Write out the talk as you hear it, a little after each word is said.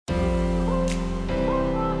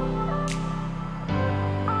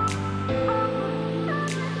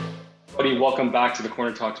Everybody, welcome back to the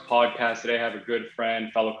Corner Talks podcast. Today I have a good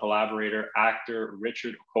friend, fellow collaborator, actor,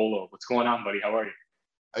 Richard Okolo. What's going on, buddy? How are you?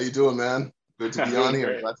 How you doing, man? Good to be on here.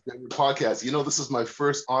 Great. Glad to be on your podcast. You know, this is my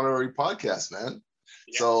first honorary podcast, man.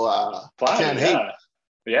 Yeah. So I can't hate.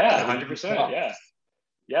 Yeah, 100%.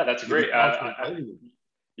 Yeah, that's great.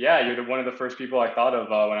 You're one of the first people I thought of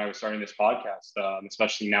when I was starting this podcast,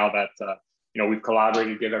 especially now that, we've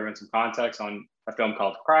collaborated to give everyone some context on a film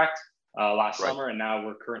called Cracked last summer. And now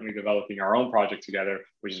we're currently developing our own project together,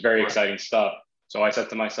 which is very exciting stuff. So I said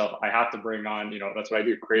to myself, I have to bring on, that's what I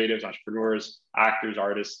do, creatives, entrepreneurs, actors,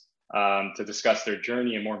 artists, to discuss their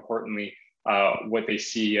journey and more importantly, what they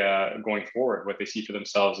see going forward, what they see for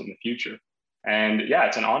themselves in the future. And yeah,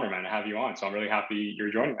 it's an honor, man, to have you on. So I'm really happy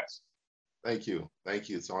you're joining us. Thank you.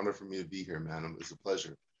 It's an honor for me to be here, man. It's a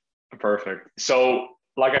pleasure. Perfect. So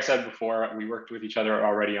like I said before, we worked with each other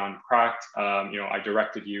already on Cracked. I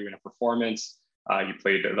directed you in a performance. You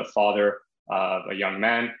played the father of a young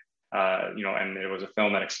man, and it was a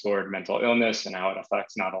film that explored mental illness and how it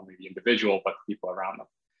affects not only the individual, but the people around them.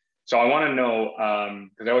 So I want to know,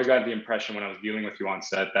 because I always got the impression when I was dealing with you on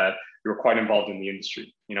set that you were quite involved in the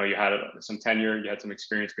industry. You had some tenure, you had some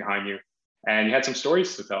experience behind you, and you had some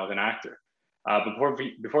stories to tell as an actor. Before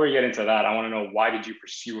we get into that, I want to know, why did you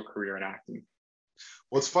pursue a career in acting?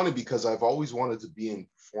 Well, it's funny because I've always wanted to be in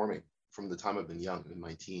performing from the time I've been young, in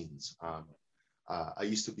my teens. I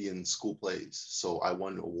used to be in school plays, so I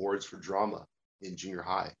won awards for drama in junior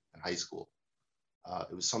high and high school.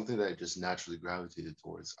 It was something that I just naturally gravitated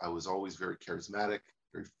towards. I was always very charismatic,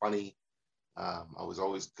 very funny. I was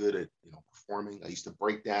always good at performing. I used to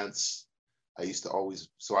break dance. I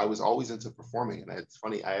was always into performing. And it's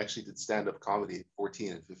funny, I actually did stand-up comedy at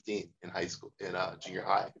 14 and 15 in high school, in junior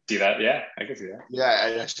high. See that? Yeah, I can see that. Yeah,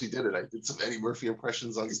 I actually did it. I did some Eddie Murphy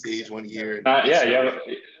impressions on stage one year.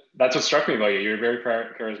 That's what struck me about you. You're very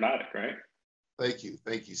charismatic, right? Thank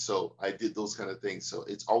you. So I did those kind of things. So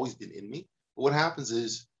it's always been in me. But what happens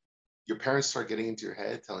is your parents start getting into your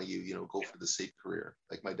head, telling you, go for the safe career.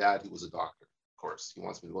 Like my dad, he was a doctor. Of course, he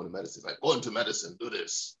wants me to go into medicine. He's like, go into medicine, do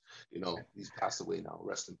this. He's passed away now,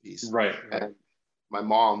 rest in peace. Right. And my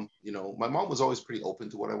mom was always pretty open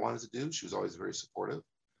to what I wanted to do. She was always very supportive.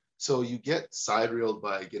 So you get side-railed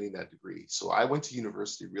by getting that degree. So I went to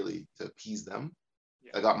university really to appease them.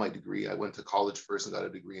 Yeah. I got my degree. I went to college first and got a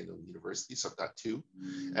degree in the university. So I've got two.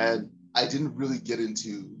 And I didn't really get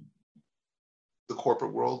into the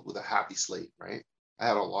corporate world with a happy slate, right? I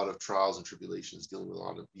had a lot of trials and tribulations dealing with a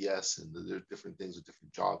lot of BS and there are different things with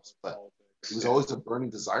different jobs, but it was always a burning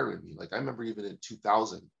desire in me. Like I remember even in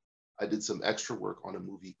 2000, I did some extra work on a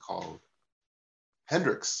movie called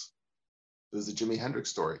Hendrix. It was the Jimi Hendrix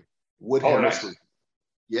story. Wood Harris was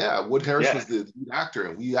the lead actor,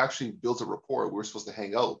 and we actually built a rapport. We were supposed to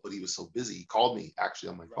hang out, but he was so busy. He called me actually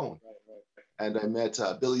on my phone, and I met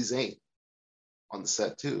Billy Zane on the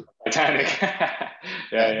set too. Titanic.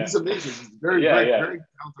 He's amazing. He's very down to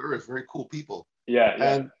earth, very cool people.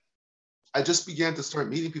 And I just began to start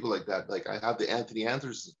meeting people like that. Like I have the Anthony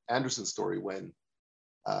Anderson story when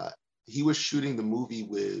he was shooting the movie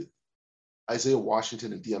with Isaiah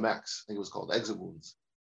Washington and DMX. I think it was called Exit Wounds.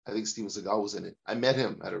 I think Steven Seagal was in it. I met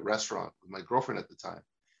him at a restaurant with my girlfriend at the time.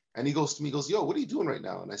 And he goes to me, yo, what are you doing right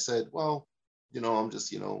now? And I said, well, I'm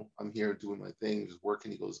just, I'm here doing my thing, just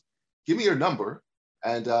working. He goes, give me your number.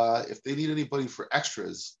 And if they need anybody for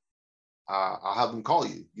extras, I'll have them call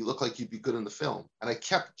you. You look like you'd be good in the film. And I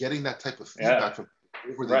kept getting that type of feedback from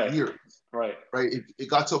over the years. Right. It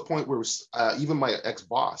got to a point where even my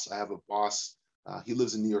ex-boss, I have a boss, he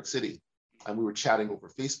lives in New York City, and we were chatting over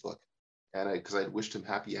Facebook. And because I had wished him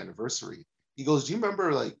happy anniversary. He goes, do you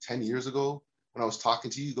remember like 10 years ago when I was talking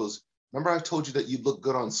to you? He goes, remember I told you that you'd look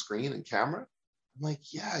good on screen and camera? I'm like,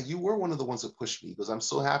 yeah, you were one of the ones that pushed me. He goes, I'm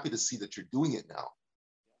so happy to see that you're doing it now.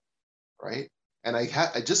 Right. And I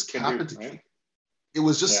just happened to, it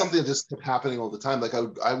was just something that just kept happening all the time. Like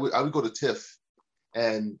I would go to TIFF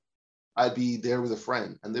and I'd be there with a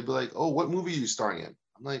friend and they'd be like, oh, what movie are you starring in?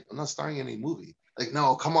 I'm like, I'm not starring in any movie. Like,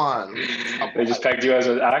 no, come on. They just pegged you as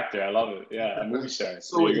an actor. I love it. Yeah, a movie star.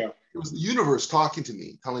 So it was the universe talking to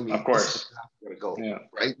me, telling me, of course, this is go. Yeah.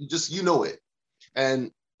 Right? You.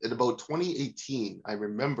 And in about 2018, I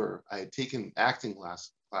remember I had taken acting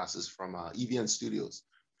classes from EVN Studios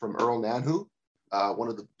from Earl Nanhu, one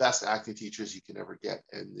of the best acting teachers you can ever get.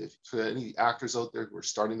 And if for any actors out there who are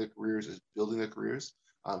starting their careers or building their careers,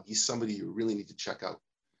 he's somebody you really need to check out.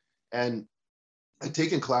 And I'd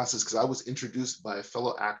taken classes because I was introduced by a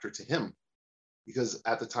fellow actor to him because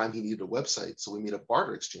at the time he needed a website. So we made a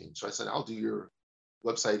barter exchange. So I said, I'll do your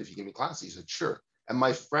website if you give me classes. He said, sure. And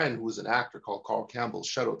my friend who was an actor called Carl Campbell,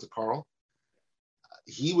 shout out to Carl,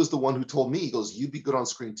 he was the one who told me, he goes, you'd be good on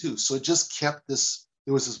screen too. So it just kept this,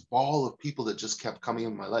 there was this ball of people that just kept coming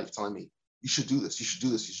in my life telling me, you should do this, you should do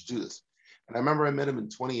this, you should do this. And I remember I met him in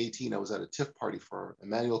 2018. I was at a TIFF party for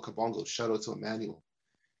Emmanuel Kabongo. Shout out to Emmanuel.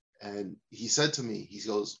 And he said to me, he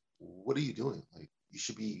goes, what are you doing? Like, you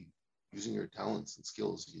should be using your talents and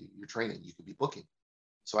skills, your training, you could be booking.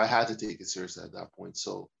 So I had to take it seriously at that point.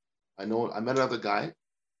 So I met another guy.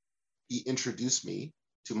 He introduced me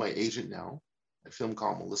to my agent now at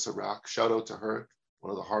FilmCom, Melissa Rock. Shout out to her,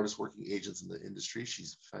 one of the hardest working agents in the industry.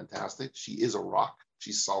 She's fantastic. She is a rock.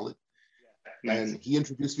 She's solid. Yeah, nice. And he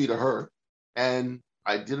introduced me to her, and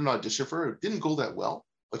I did an audition for her. It didn't go that well,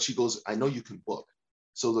 but she goes, I know you can book.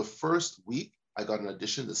 So the first week I got an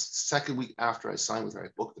audition. The second week after I signed with her, I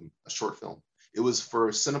booked a short film. It was for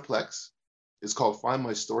Cineplex. It's called Find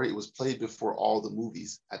My Story. It was played before all the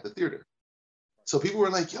movies at the theater. So people were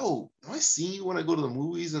like, yo, am I seeing you when I go to the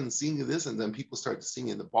movies and seeing this? And then people started seeing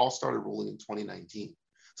it. The ball started rolling in 2019.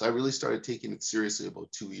 So I really started taking it seriously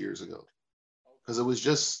about 2 years ago. Because it was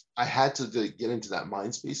just, I had to get into that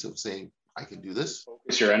mind space of saying, I can do this.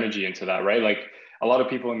 Focus your energy into that, right? Like a lot of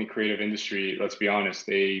people in the creative industry, let's be honest,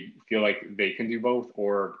 they feel like they can do both,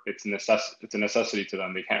 or it's a necessity to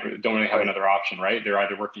them. They don't really have another option, right? They're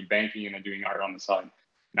either working banking and then doing art on the side.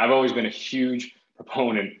 And I've always been a huge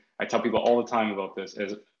proponent. I tell people all the time about this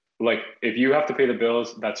is like, if you have to pay the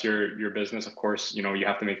bills, that's your business. Of course, you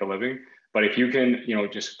have to make a living, but if you can,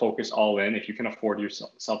 just focus all in, if you can afford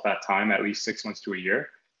yourself that time, at least 6 months to a year,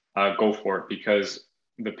 go for it, because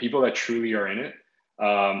the people that truly are in it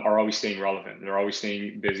are always staying relevant. They're always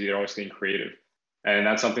staying busy. They're always staying creative. And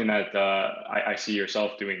that's something that I see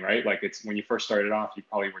yourself doing, right? Like it's when you first started off, you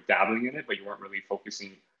probably were dabbling in it, but you weren't really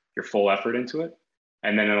focusing your full effort into it.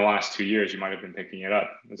 And then in the last 2 years, you might have been picking it up.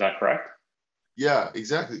 Is that correct? Yeah,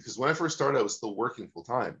 exactly. Because when I first started, I was still working full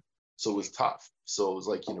time. So it was tough. So it was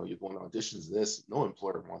like, you're going to auditions, this, no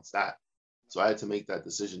employer wants that. So I had to make that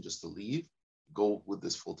decision just to leave, go with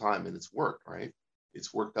this full time, and it's worked, right?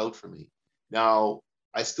 It's worked out for me. Now,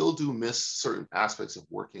 I still do miss certain aspects of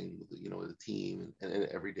working with, the team and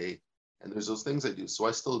every day. And there's those things I do. So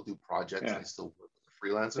I still do projects. Yeah. I still work with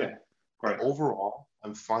a freelancer. Yeah. Right. But overall,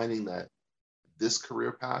 I'm finding that this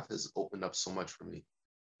career path has opened up so much for me,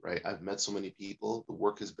 right? I've met so many people. The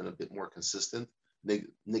work has been a bit more consistent,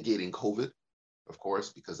 negating COVID, of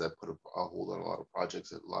course, because that put a hold on a lot of projects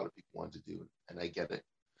that a lot of people wanted to do, and I get it.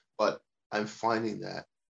 But I'm finding that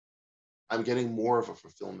I'm getting more of a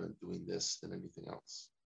fulfillment doing this than anything else.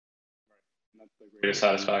 Right. That's the greatest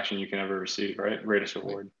satisfaction you can ever receive, right? Greatest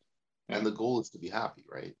reward. Right. Yeah. And the goal is to be happy,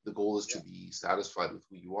 right? The goal is to be satisfied with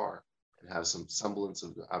who you are and have some semblance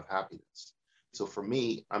of happiness. So for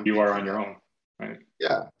me, you are on your own, right?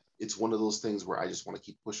 Yeah, it's one of those things where I just want to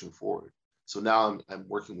keep pushing forward. So now I'm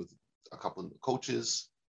working with a couple of coaches.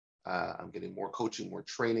 I'm getting more coaching, more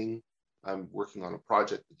training. I'm working on a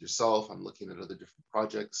project with yourself. I'm looking at other different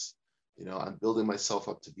projects. I'm building myself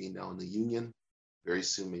up to be now in the union very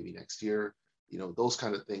soon, maybe next year. Those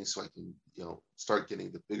kind of things, so I can, start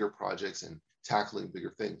getting the bigger projects and tackling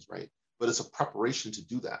bigger things, right? But it's a preparation to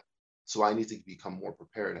do that. So I need to become more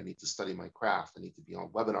prepared. I need to study my craft. I need to be on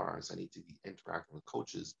webinars. I need to be interacting with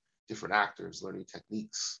coaches, different actors, learning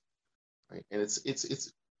techniques, right? And it's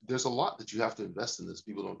there's a lot that you have to invest in this.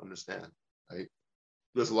 People don't understand, right?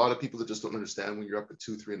 There's a lot of people that just don't understand when you're up at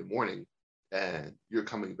 2, 3 in the morning and you're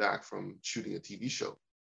coming back from shooting a TV show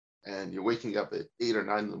and you're waking up at 8 or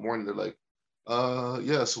 9 in the morning. They're like,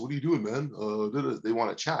 yeah, so what are you doing, man? They want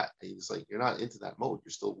to chat. And it's like, you're not into that mode.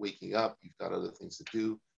 You're still waking up. You've got other things to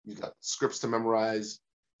do. You've got scripts to memorize.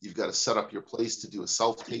 You've got to set up your place to do a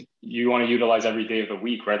self-tape. You want to utilize every day of the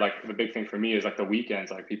week, right? Like the big thing for me is like the weekends.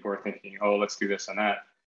 Like people are thinking, oh, let's do this and that.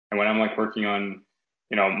 And when I'm like working on,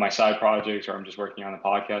 my side projects, or I'm just working on a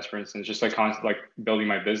podcast, for instance, just like building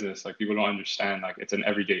my business, like people don't understand, like it's an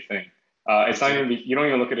everyday thing. It's not even, you don't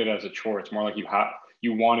even look at it as a chore. It's more like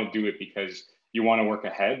you want to do it because you want to work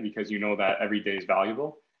ahead, because you know that every day is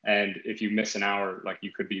valuable. And if you miss an hour, like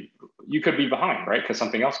you could be behind, right? Because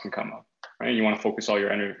something else can come up, right? You want to focus all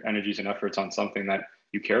your energies and efforts on something that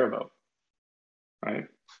you care about, right?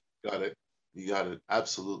 Got it. You got it.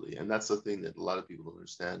 Absolutely. And that's the thing that a lot of people don't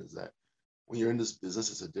understand, is that when you're in this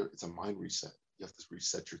business, it's a mind reset. You have to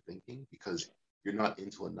reset your thinking, because you're not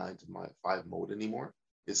into a 9 to 5 mode anymore.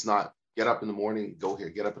 It's not get up in the morning, go here,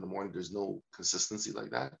 get up in the morning. There's no consistency like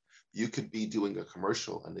that. You could be doing a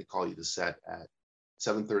commercial and they call you to set at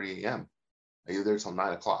 7:30 a.m. and you're there till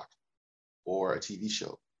 9 o'clock, or a TV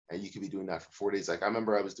show. And you could be doing that for 4 days. Like I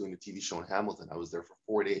remember I was doing a TV show in Hamilton. I was there for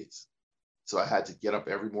 4 days. So I had to get up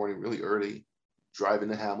every morning really early, drive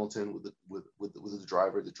into Hamilton with the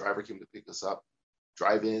driver. The driver came to pick us up.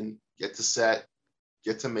 drive in, get to set,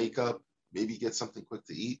 get to makeup, maybe get something quick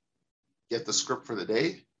to eat, get the script for the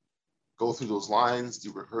day, go through those lines,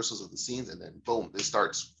 do rehearsals of the scenes, and then boom, it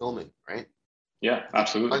starts filming, right? Yeah,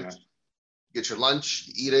 absolutely. Get your lunch,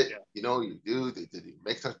 you eat it, you know, you do the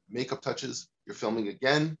makeup touches, you're filming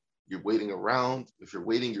again, you're waiting around. If you're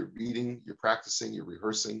waiting, you're reading, you're practicing, you're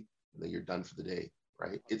rehearsing, and then you're done for the day,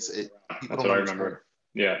 right? That's what I remember.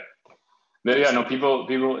 Yeah. Yeah, no, people,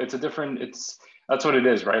 that's what it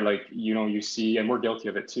is, right? Like, you know, you see, and we're guilty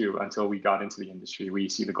of it too, until we got into the industry, we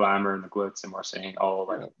see the glamour and the glitz and we're saying, oh,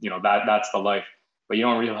 like, you know, that's the life. But you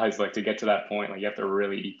don't realize, like, to get to that point, like, you have to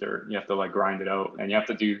really eat dirt, you have to like grind it out, and you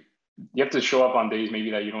have to show up on days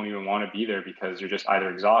maybe that you don't even want to be there because you're just either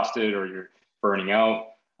exhausted or you're burning out,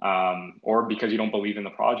 or because you don't believe in the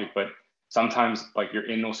project. But sometimes, like, you're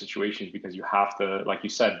in those situations because you have to, like you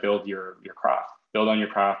said, build your craft, build on your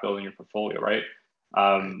craft, build on your portfolio, right?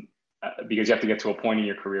 Because you have to get to a point in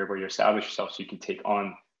your career where you establish yourself so you can take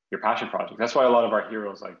on your passion project. That's why a lot of our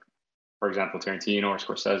heroes, like, for example, Tarantino or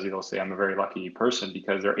Scorsese, they'll say, I'm a very lucky person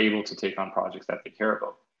because they're able to take on projects that they care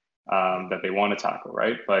about, that they want to tackle,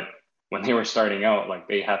 right? But when they were starting out, like,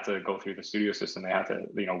 they had to go through the studio system. They had to,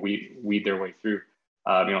 you know, weed their way through.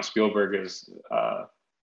 You know, Spielberg is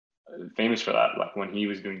famous for that. Like, when he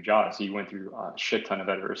was doing Jaws, he went through a shit ton of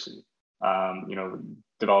adversity. You know,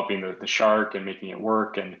 developing the shark and making it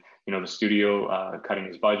work, and, you know, the studio cutting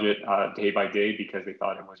his budget day by day because they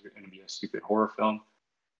thought it was going to be a stupid horror film.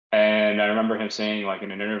 And I remember him saying, like,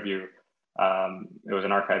 in an interview, it was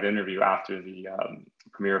an archived interview after the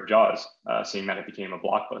premiere of Jaws, seeing that it became a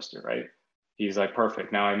blockbuster, right? He's like,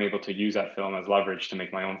 perfect. Now I'm able to use that film as leverage to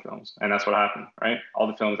make my own films. And that's what happened, right? All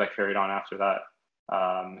the films that carried on after that,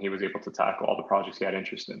 he was able to tackle all the projects he had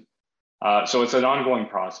interest in. So it's an ongoing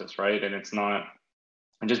process, right? And it's not,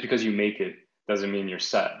 and just because you make it doesn't mean you're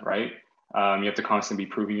set, right? You have to constantly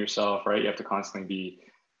be proving yourself, right? You have to constantly be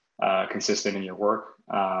consistent in your work,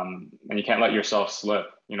 and you can't let yourself slip.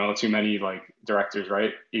 You know, too many, like, directors,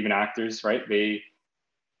 right? Even actors, right?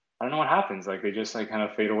 I don't know what happens. Like, they just, like, kind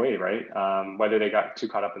of fade away, right? Whether they got too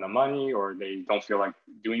caught up in the money or they don't feel like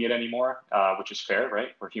doing it anymore, which is fair, right?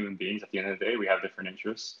 We're human beings at the end of the day. We have different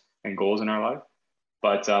interests and goals in our life.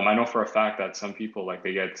 But I know for a fact that some people, like,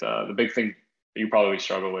 they get the big thing you probably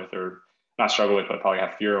struggle with, or not struggle with, but probably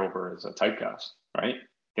have fear over, is a typecast, right?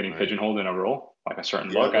 Getting pigeonholed in a role, like a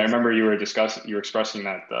certain look. I remember you were expressing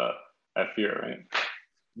that fear, right?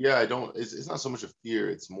 Yeah, I don't. It's not so much a fear;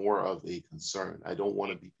 it's more of a concern. I don't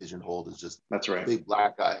want to be pigeonholed as just that's right, a big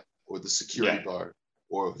black guy or the security guard,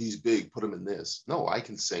 or he's big, put him in this. No, I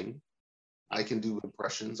can sing, I can do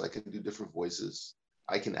impressions, I can do different voices,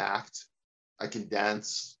 I can act, I can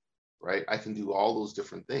dance, right? I can do all those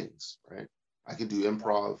different things, right? I can do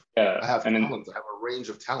improv. Yeah, I have talent. I have a range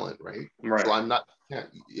of talent, right? So I'm not.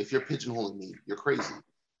 If you're pigeonholing me, you're crazy.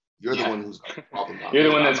 You're the one who's got the problem. You're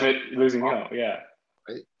the one that's losing out. Yeah.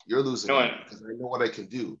 Right? You're losing out because I know what I can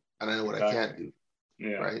do and I know what I can't do.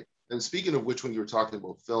 Yeah. Right. And speaking of which, when you were talking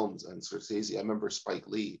about films and Scorsese, I remember Spike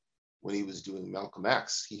Lee, when he was doing Malcolm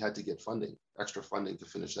X, he had to get extra funding to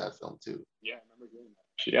finish that film too. Yeah, I remember doing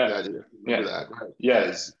that. Yeah. I did remember that. Right.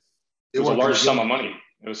 Yeah. It was a large sum of money.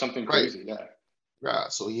 It was something crazy. Yeah. Yeah.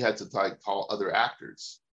 So he had to call other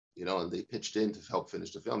actors, you know, and they pitched in to help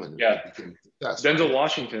finish the film, and it became a success. Denzel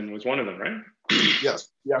Washington was one of them, right? Yes,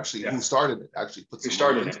 he actually who started it. Actually put. Who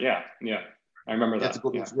started it? Yeah, I remember that. He had to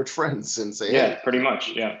go to his rich friends and say, "Hey, pretty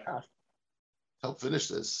much, help finish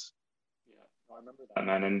this." Yeah, I remember that,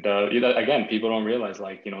 man. And again, people don't realize,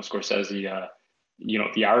 like, you know, Scorsese, you know,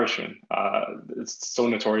 The Irishman. It's so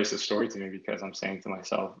notorious a story to me because I'm saying to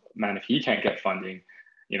myself, man, if he can't get funding,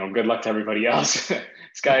 you know, good luck to everybody else.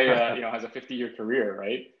 This guy, you know, has a 50-year career,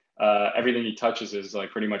 right? Everything he touches is,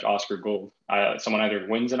 like, pretty much Oscar gold. Someone either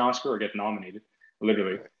wins an Oscar or gets nominated,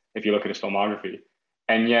 literally, if you look at his filmography.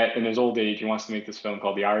 And yet, in his old age, he wants to make this film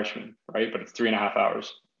called The Irishman, right? But it's 3.5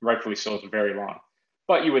 hours. Rightfully so, it's very long.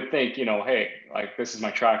 But you would think, you know, hey, like, this is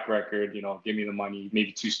my track record, you know, give me the money.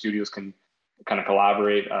 Maybe 2 studios can kind of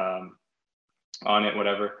collaborate on it,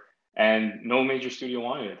 whatever. And no major studio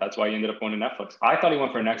wanted it. That's why he ended up going to Netflix. I thought he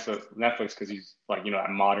went for Netflix because he's, like, you know, a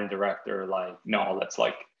modern director. Like, no, let's,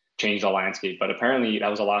 like, change the landscape. But apparently that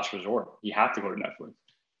was a last resort. He had to go to Netflix.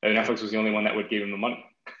 And Netflix was the only one that would give him the money.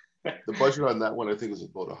 The budget on that one, I think, was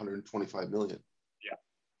about 125 million. Yeah.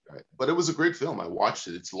 Right. But it was a great film. I watched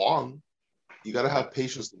it. It's long. You got to have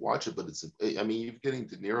patience to watch it, but I mean, you're getting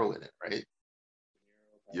De Niro in it, right?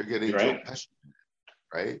 You're getting Joe Pesci,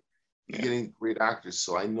 right? You're getting great actors.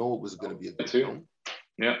 So I know it was going to be a good film.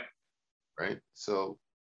 Yeah. Right. So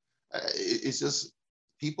it's just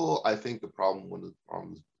people, I think the problem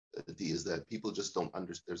is that people just don't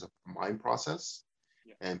understand. There's a mind process,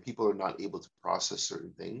 and people are not able to process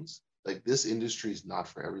certain things. Like, this industry is not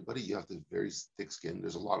for everybody. You have to have very thick skin.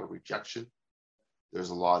 There's a lot of rejection. There's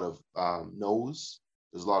a lot of no's.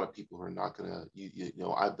 There's a lot of people who are not gonna. You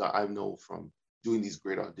know, I know from doing these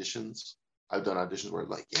great auditions. I've done auditions where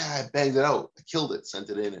like, yeah, I banged it out, I killed it, sent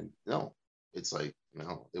it in, and no, it's like,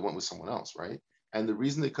 no, they went with someone else, right? And the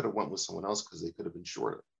reason they could have went with someone else because they could have been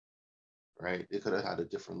shorter, right? They could have had a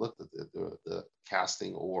different look that the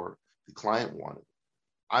casting or the client wanted.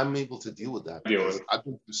 I'm able to deal with that because I've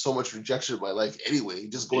been through so much rejection in my life anyway.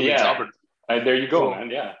 Just going to job. There you go, man.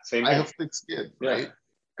 Yeah, same. I have thick skin, right?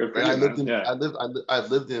 Good for you, I've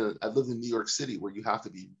lived in New York City, where you have to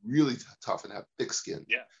be really tough and have thick skin.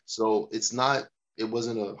 Yeah. So it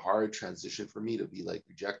wasn't a hard transition for me to be like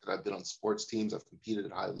rejected. I've been on sports teams. I've competed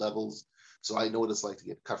at high levels. So I know what it's like to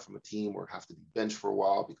get cut from a team or have to be benched for a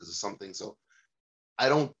while because of something. So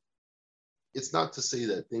it's not to say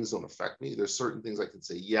that things don't affect me. There's certain things I can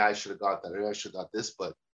say, yeah, I should have got that, or I should have got this,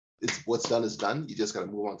 but it's what's done is done. You just got to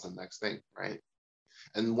move on to the next thing, right?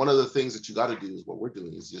 And one of the things that you got to do is what we're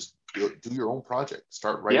doing is just do your own project.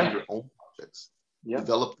 Start writing your own projects.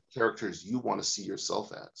 Develop the characters you want to see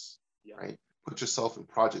yourself as, right? Put yourself in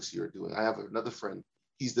projects you're doing. I have another friend.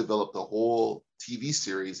 He's developed a whole TV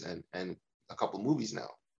series and a couple of movies now.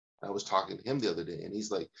 I was talking to him the other day, and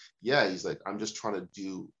he's like, I'm just trying to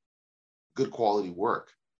do good quality work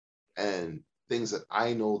and things that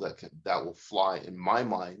I know that will fly in my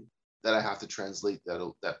mind, that I have to translate,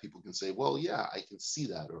 that people can say, well, yeah, I can see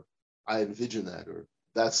that, or I envision that, or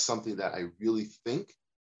that's something that I really think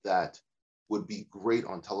that would be great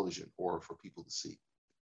on television or for people to see.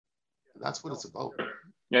 And that's what it's about.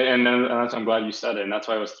 Yeah, and I'm glad you said it, and that's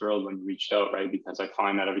why I was thrilled when you reached out, right? Because I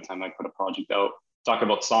find that every time I put a project out, talk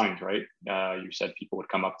about signs, right? You said people would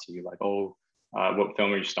come up to you like, oh, what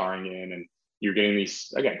film are you starring in? And you're getting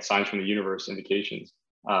these, again, signs from the universe, indications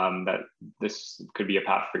that this could be a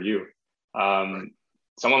path for you.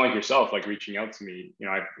 Someone like yourself, like reaching out to me, you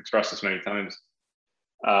know, I've expressed this many times.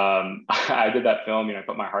 I did that film, you know, I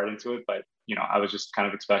put my heart into it, but, you know, I was just kind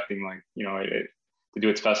of expecting like, you know, to do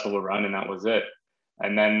its festival run, and that was it.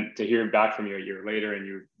 And then to hear back from you a year later, and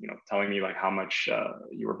you know, telling me like how much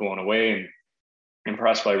you were blown away and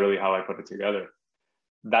impressed by really how I put it together,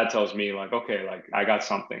 that tells me like, okay, like I got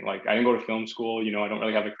something. Like I didn't go to film school, you know, I don't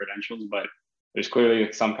really have the credentials, but there's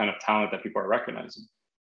clearly some kind of talent that people are recognizing.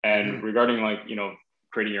 And regarding like, you know,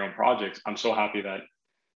 creating your own projects, I'm so happy that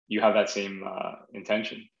you have that same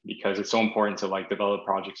intention, because it's so important to like develop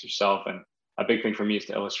projects yourself. And a big thing for me is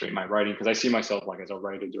to illustrate my writing, because I see myself like as a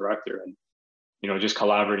writer director, and, you know, just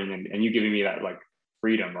collaborating and you giving me that like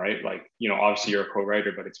freedom, right? Like, you know, obviously you're a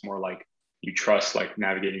co-writer, but it's more like you trust like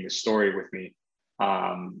navigating the story with me,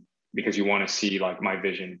 because you want to see like my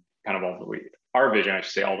vision kind of all the way, our vision, I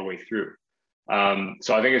should say, all the way through.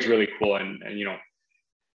 So I think it's really cool. And you know,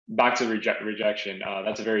 back to rejection,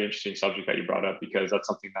 that's a very interesting subject that you brought up, because that's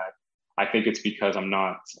something that I think it's because I'm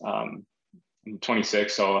not, I'm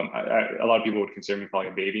 26, so a lot of people would consider me probably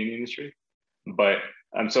a baby in the industry, but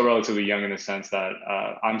I'm still relatively young in the sense that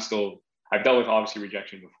I've dealt with obviously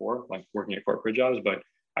rejection before, like working at corporate jobs, but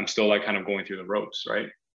I'm still like kind of going through the ropes, right?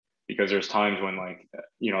 Because there's times when like,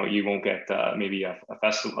 you know, you won't get maybe a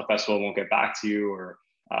festival won't get back to you, or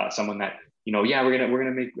someone that, you know, yeah, we're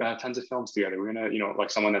gonna make tons of films together. We're gonna, you know,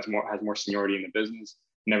 like someone that's has more seniority in the business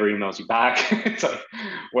never emails you back. It's like,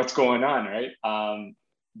 what's going on, right?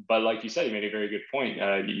 But like you said, you made a very good point.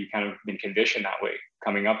 You kind of been conditioned that way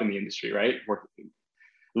coming up in the industry, right?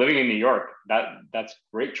 Living in New York, that's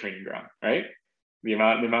great training ground, right? The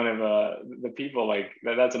amount of the people, like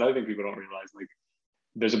that's another thing people don't realize. Like,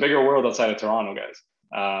 there's a bigger world outside of Toronto,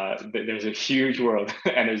 guys. There's a huge world,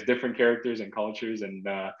 and there's different characters and cultures, and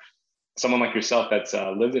someone like yourself that's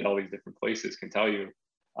lived in all these different places can tell you,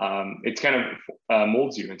 it kind of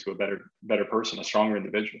molds you into a better person, a stronger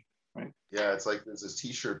individual, right? Yeah, it's like there's this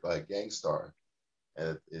T-shirt by Gangstar,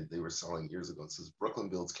 and they were selling years ago. It says Brooklyn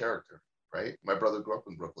builds character, right? My brother grew up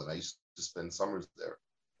in Brooklyn. I used to spend summers there,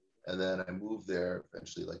 and then I moved there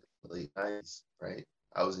eventually, like the late 90s, right?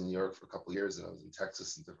 I was in New York for a couple of years, and I was in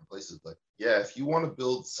Texas and different places. But yeah, if you want to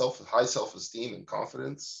build high self-esteem and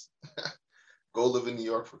confidence, go live in New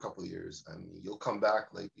York for a couple of years. I mean, you'll come back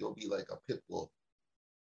like you'll be like a pit bull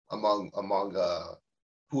among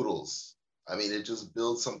poodles. I mean, it just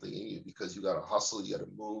builds something in you, because you got to hustle, you got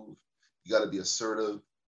to move, you got to be assertive,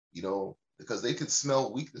 you know, because they can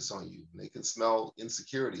smell weakness on you, and they can smell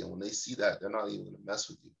insecurity, and when they see that, they're not even going to mess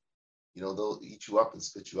with you. You know, they'll eat you up and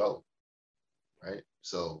spit you out. Right?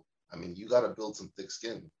 So, I mean, you got to build some thick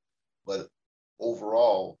skin. But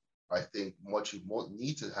overall, I think what you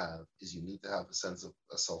need to have is you need to have a sense of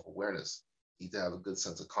self-awareness. You need to have a good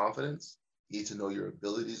sense of confidence. You need to know your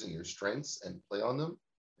abilities and your strengths and play on them.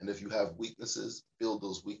 And if you have weaknesses, build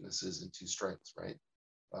those weaknesses into strengths, right?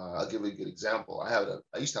 I'll give you a good example.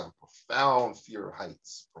 I used to have a profound fear of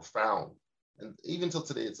heights, profound. And even till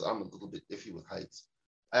today, I'm a little bit iffy with heights.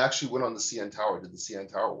 I actually went on the CN Tower, did the CN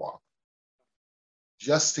Tower walk,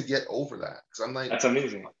 just to get over that. Because I'm like, that's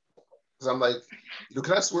amazing. Because I'm like,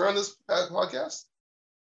 can I swear on this podcast?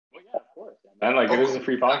 Well, yeah, of course. And like, it is a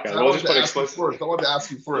free podcast. We'll just put explicit. I wanted to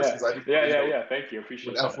ask you first. Yeah. Thank you.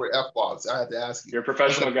 Appreciate it. F-bombs. I had to ask you. You're a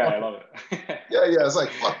professional guy. I love it. yeah. It's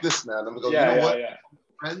like, fuck this, man. I'm going to go, what?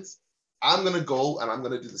 Friends, I'm going to go and I'm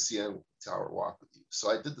going to do the CN Tower walk with you.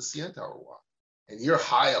 So I did the CN Tower walk. And you're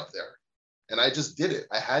high up there. And I just did it.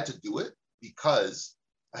 I had to do it because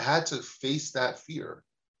I had to face that fear.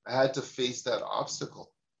 I had to face that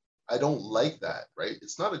obstacle. I don't like that, right?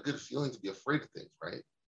 It's not a good feeling to be afraid of things, right?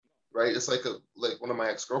 Right? It's like one of my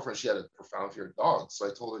ex-girlfriends, she had a profound fear of dogs. So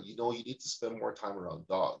I told her, you need to spend more time around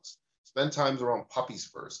dogs. Spend time around puppies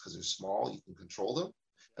first because they're small, you can control them,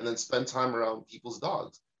 and then spend time around people's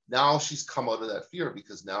dogs. Now she's come out of that fear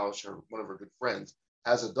because now one of her good friends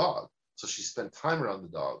has a dog. So she spent time around the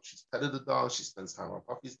dog. She's petted the dog. She spends time around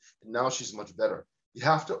puppies. And now she's much better. You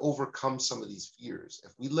have to overcome some of these fears.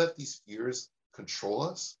 If we let these fears control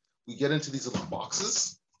us, we get into these little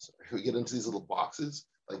boxes. We get into these little boxes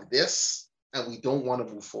like this, and we don't want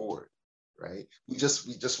to move forward, right? We just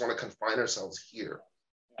want to confine ourselves here,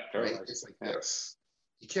 right? It's like this.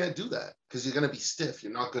 You can't do that because you're going to be stiff.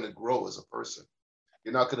 You're not going to grow as a person.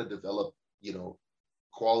 You're not going to develop,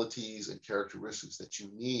 qualities and characteristics that you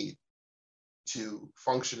need to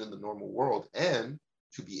function in the normal world and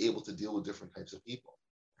to be able to deal with different types of people.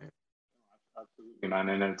 Right? Absolutely, man.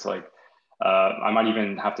 And it's like, I might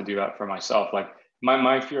even have to do that for myself. Like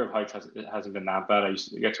my fear of heights hasn't been that bad. I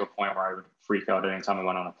used to get to a point where I would freak out anytime I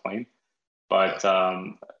went on a plane. But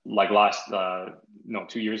like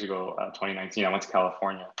 2 years ago, 2019, I went to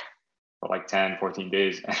California for like 10, 14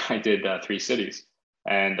 days. And I did 3 cities.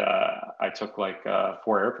 And I took like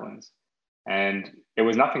 4 airplanes. And it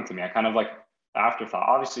was nothing to me. I kind of like afterthought.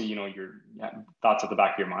 Obviously, your thoughts at the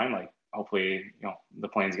back of your mind, like hopefully, the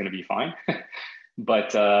plane's going to be fine.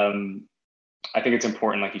 But I think it's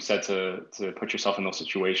important, like you said, to put yourself in those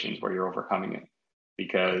situations where you're overcoming it.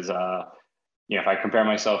 Because, if I compare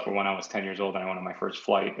myself for when I was 10 years old and I went on my first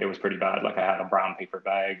flight, it was pretty bad. Like I had a brown paper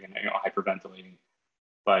bag and, hyperventilating.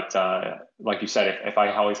 But like you said, if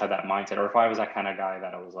I always had that mindset, or if I was that kind of guy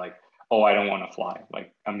that I was like, oh, I don't want to fly,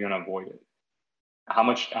 like I'm going to avoid it. How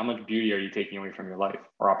much beauty are you taking away from your life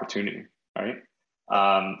or opportunity, right?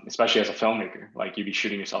 Especially as a filmmaker, like you'd be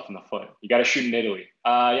shooting yourself in the foot. You got to shoot in Italy.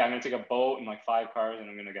 I'm going to take a boat and like 5 cars and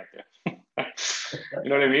I'm going to get there. You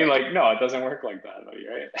know what I mean? Like, no, it doesn't work like that, buddy,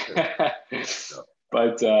 right?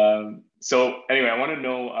 But so anyway, I want to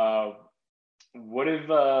know what have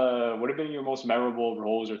been your most memorable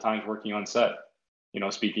roles or times working on set?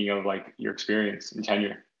 Speaking of like your experience and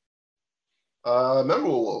tenure.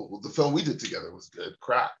 Memorable. The film we did together was good,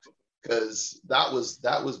 Cracked, because that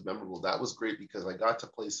was memorable. That was great because I got to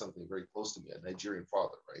play something very close to me, a Nigerian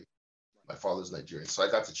father, right? My father's Nigerian, so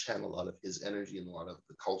I got to channel a lot of his energy and a lot of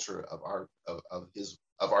the culture of our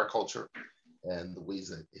culture, and the ways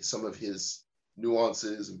that some of his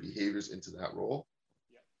nuances and behaviors into that role.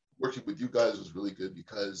 Yeah. Working with you guys was really good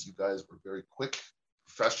because you guys were very quick,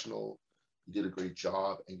 professional. You did a great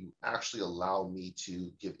job, and you actually allowed me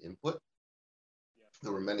to give input.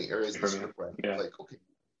 There were many areas in the script where I was like, okay,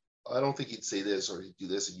 I don't think he'd say this or he'd do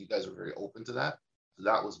this, and you guys were very open to that. So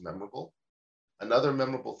that was memorable. Another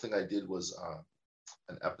memorable thing I did was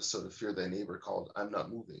an episode of Fear Thy Neighbor called I'm Not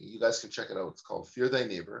Moving. You guys can check it out. It's called Fear Thy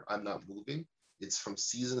Neighbor, I'm Not Moving. It's from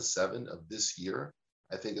season 7 of this year.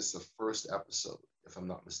 I think it's the first episode, if I'm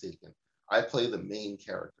not mistaken. I play the main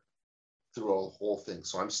character through the whole thing.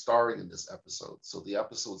 So I'm starring in this episode. So the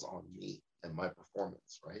episode's on me and my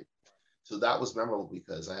performance, right? So that was memorable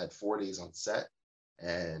because I had 4 days on set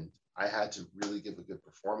and I had to really give a good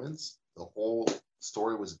performance. The whole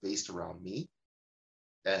story was based around me.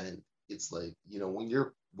 And it's like,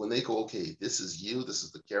 when they go, okay, this is you, this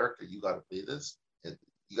is the character, you got to play this, and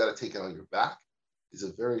you got to take it on your back, is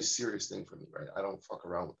a very serious thing for me, right? I don't fuck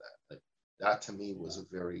around with that. Like, that to me was a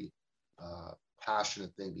very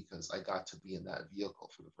passionate thing because I got to be in that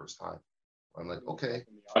vehicle for the first time. I'm like, okay.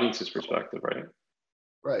 From the audience's perspective, right?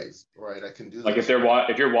 Right. I can do that. Like if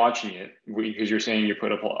you're watching it, because you're saying you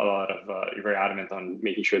put up a lot of, you're very adamant on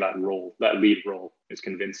making sure that lead role is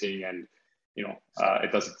convincing and,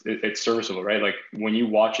 it's serviceable, right? Like when you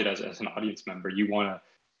watch it as an audience member, you want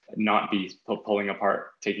not be taking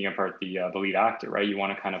apart the lead actor, right? You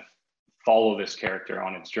want to kind of follow this character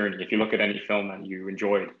on its journey. If you look at any film that you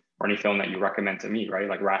enjoyed or any film that you recommend to me, right?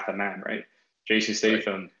 Like Wrath of Man, right? Jason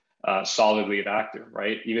Statham, solid lead actor,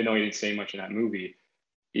 right? Even though he didn't say much in that movie,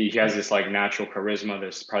 he has this like natural charisma,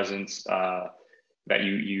 this presence that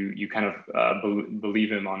you kind of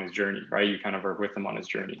believe him on his journey, right? You kind of are with him on his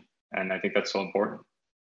journey. And I think that's so important.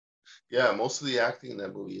 Yeah, most of the acting in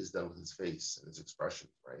that movie is done with his face and his expression,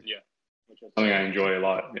 right? Yeah, which is something I enjoy a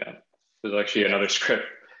lot. Yeah, there's actually another script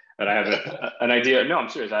that I have an idea. No, I'm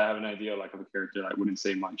serious. I have an idea like of a character that I wouldn't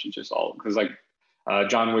say much. It's just all because like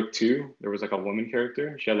John Wick 2, there was like a woman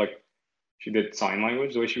character. She did sign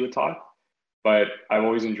language the way she would talk. But I've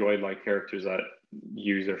always enjoyed like characters that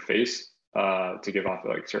use their face to give off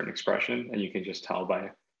like certain expression, and you can just tell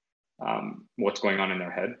by what's going on in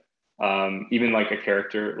their head. Even like a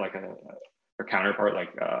character, like a counterpart,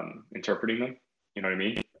 like interpreting them. You know what I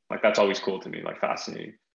mean? Like that's always cool to me, like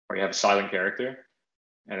fascinating. Or you have a silent character,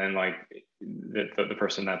 and then like the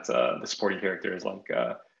person that's the supporting character is like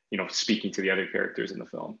speaking to the other characters in the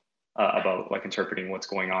film about like interpreting what's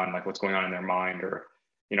going on, like what's going on in their mind, or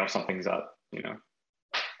something's up. That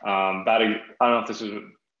I don't know if this is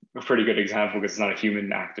a pretty good example because it's not a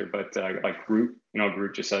human actor, but like Groot,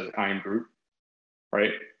 Groot just says "I am Groot,"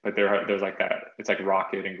 right? But there's like that. It's like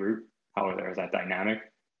Rocket and Groot. How there's that dynamic.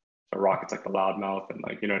 So Rocket's like the loudmouth and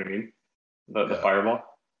like what I mean, the fireball,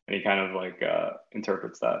 and he kind of like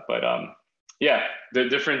interprets that. But yeah, the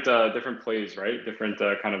different plays, right? Different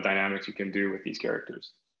kind of dynamics you can do with these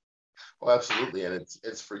characters. Oh, absolutely, and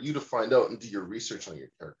it's for you to find out and do your research on your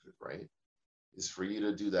characters, right? Is for you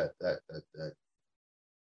to do that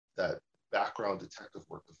background detective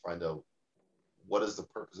work to find out what is the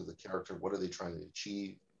purpose of the character, what are they trying to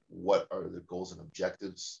achieve, what are their goals and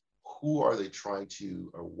objectives, who are they trying to,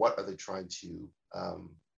 or what are they trying to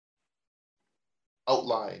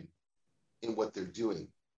outline in what they're doing,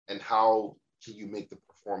 and how can you make the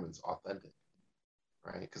performance authentic,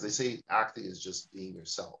 right? Because they say acting is just being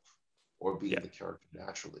yourself or being the character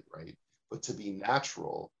naturally, right? But to be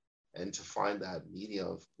natural and to find that medium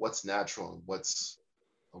of what's natural and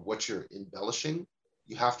what you're embellishing,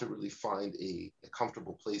 you have to really find a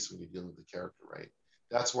comfortable place when you're dealing with the character, right?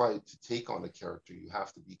 That's why to take on a character, you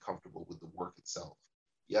have to be comfortable with the work itself.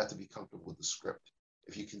 You have to be comfortable with the script.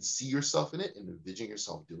 If you can see yourself in it and envision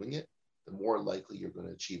yourself doing it, the more likely you're going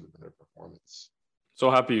to achieve a better performance. So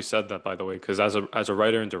happy you said that, by the way, because as a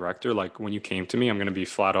writer and director, like when you came to me, I'm going to be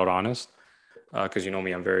flat out honest, because you know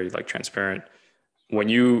me, I'm very like transparent. When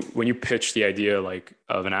you pitch the idea like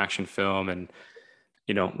of an action film and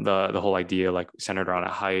the whole idea like centered around a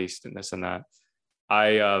heist and this and that,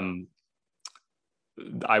 I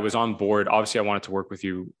was on board. Obviously, I wanted to work with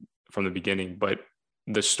you from the beginning, but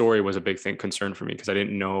the story was a big concern for me because I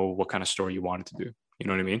didn't know what kind of story you wanted to do. You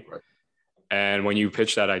know what I mean? Right. And when you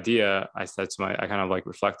pitched that idea, I kind of like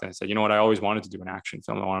reflected and said, you know what, I always wanted to do an action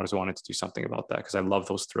film. I always wanted to do something about that because I love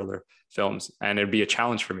those thriller films, and it'd be a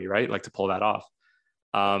challenge for me, right? Like to pull that off.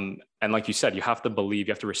 And like you said, you have to believe,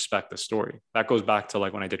 you have to respect the story. That goes back to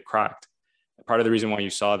like when I did Cracked. Part of the reason why you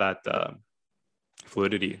saw that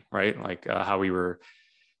fluidity, right? Like how we were,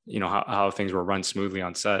 how things were run smoothly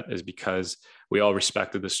on set is because we all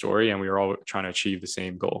respected the story and we were all trying to achieve the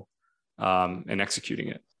same goal and executing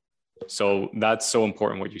it. So that's so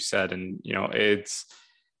important what you said. And,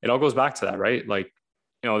 it all goes back to that, right? Like,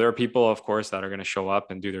 there are people, of course, that are going to show up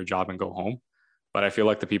and do their job and go home. But I feel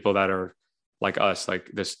like the people that are like us, like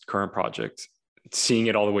this current project, seeing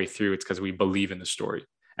it all the way through, it's because we believe in the story.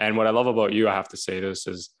 And what I love about you, I have to say this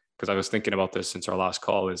is because I was thinking about this since our last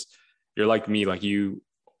call, is you're like me, like you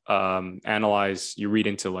analyze, you read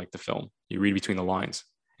into like the film, you read between the lines.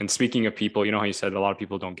 And speaking of people, how you said a lot of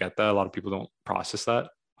people don't get that. A lot of people don't process that,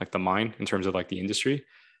 like the mind in terms of like the industry.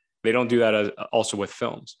 They don't do that also with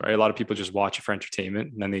films, right? A lot of people just watch it for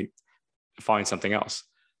entertainment and then they find something else.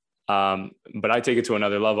 But I take it to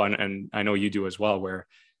another level, and I know you do as well, where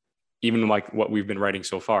even like what we've been writing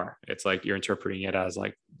so far, it's like you're interpreting it as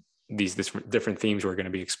like these different themes we're going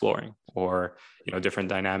to be exploring, or different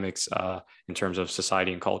dynamics in terms of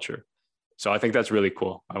society and culture. So I think that's really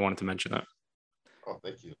cool. I wanted to mention that. Oh,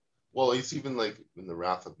 thank you. Well, it's even like in The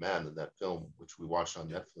Wrath of Man, in that film, which we watched on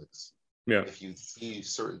Netflix. Yeah. If you see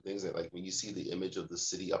certain things that, like when you see the image of the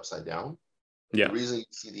city upside down, yeah, the reason you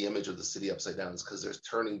see the image of the city upside down is because they're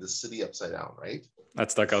turning the city upside down, right?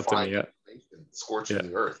 That stuck out to me, yeah. Scorching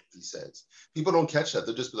the earth, he says. People don't catch that.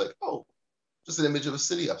 They'll just be like, oh, just an image of a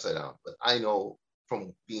city upside down. But I know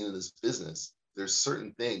from being in this business, there's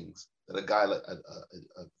certain things that a guy like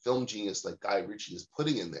a film genius like Guy Ritchie is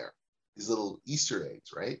putting in there Easter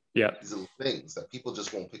eggs, right? Yeah. These little things that people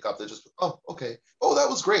just won't pick up. They're just, oh, okay. Oh, that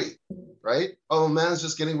was great, right? Oh, man's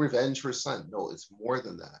just getting revenge for his son. No, it's more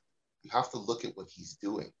than that. You have to look at what he's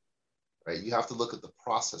doing, right? You have to look at the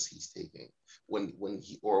process he's taking. When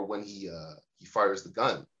he fires the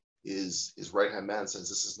gun, his right-hand man says,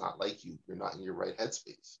 this is not like you. You're not in your right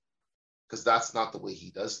headspace. Because that's not the way he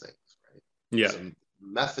does things, right? Yeah. There's a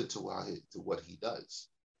method to what he does,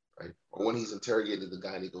 right? Or when he's interrogating the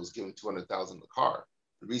guy and he goes, give him 200,000 in the car.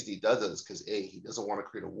 The reason he does that is because he doesn't want to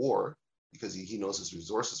create a war, because he knows his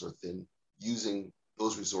resources are thin, using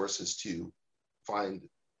those resources to find,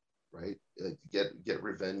 right, get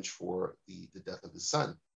revenge for the death of his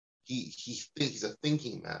son. He's a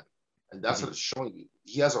thinking man, and that's what it's showing you.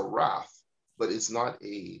 He has a wrath, but it's not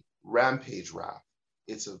a rampage wrath.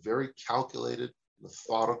 It's a very calculated,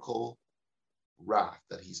 methodical wrath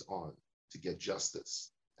that he's on to get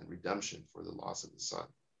justice and redemption for the loss of his son.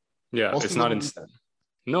 Yeah, it's not instant.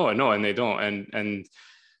 No, and they don't. And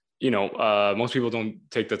you know, most people don't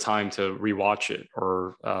take the time to rewatch it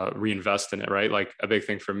or reinvest in it, right? Like a big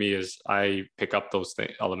thing for me is I pick up those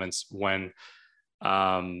elements when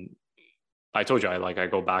I told you I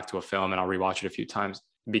go back to a film and I'll rewatch it a few times,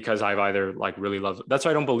 because I've either like really loved it. That's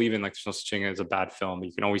why I don't believe in like there's no such thing as a bad film.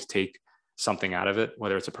 You can always take something out of it,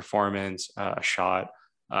 whether it's a performance, a shot,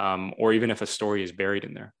 or even if a story is buried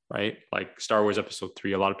in there, right? Like Star Wars Episode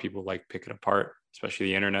 3, a lot of people like pick it apart, especially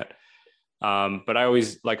the internet. But I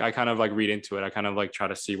always I kind of like read into it. I kind of like try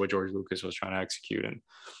to see what George Lucas was trying to execute. And,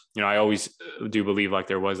 you know, I always do believe like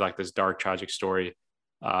there was like this dark, tragic story,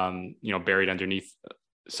 you know, buried underneath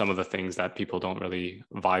some of the things that people don't really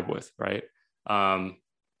vibe with, right?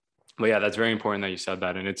 But yeah, that's very important that you said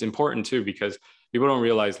that. And it's important too, because people don't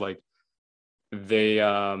realize like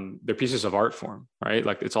they're pieces of art form, right?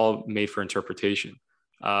 Like it's all made for interpretation.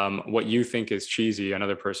 What you think is cheesy,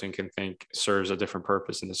 another person can think serves a different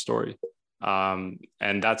purpose in the story.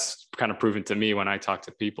 And that's kind of proven to me when I talk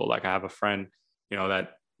to people. Like I have a friend, you know,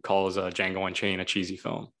 that calls Django Unchained a cheesy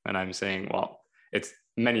film. And I'm saying, well, it's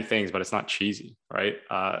many things, but it's not cheesy, right?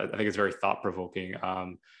 I think it's very thought-provoking.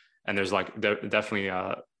 And there's like definitely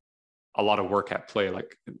a lot of work at play,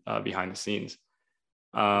 like behind the scenes.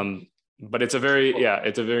 But it's a very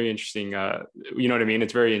interesting, you know what I mean?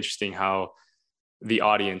 It's very interesting how the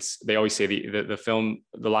audience, they always say the film,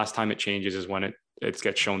 the last time it changes is when it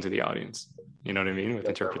gets shown to the audience. You know what I mean? With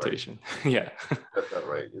interpretation. Right. Yeah. Got that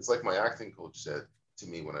right. It's like my acting coach said to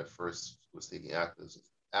me when I first was taking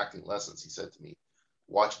acting lessons. He said to me,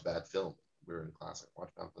 watch bad film. We were in class, I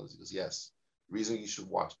watch bad films. He goes, yes. The reason you should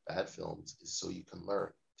watch bad films is so you can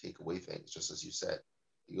learn, take away things, just as you said.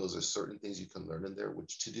 He goes, there's certain things you can learn in there,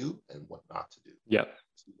 which to do and what not to do. Yeah.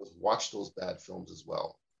 So he goes, watch those bad films as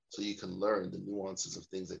well, so you can learn the nuances of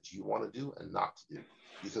things that you want to do and not to do.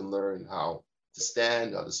 You can learn how to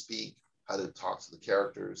stand, how to speak, how to talk to the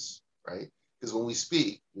characters, right? Because when we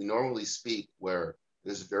speak, we normally speak where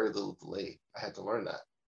there's very little delay. I had to learn that.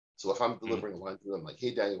 So if I'm delivering a line to them like,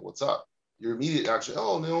 hey, Daniel, what's up? Your immediate action,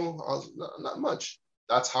 oh, no, not much.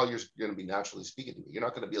 That's how you're going to be naturally speaking to me. You're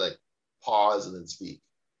not going to be like, pause and then speak,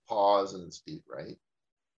 pause and then speak, right?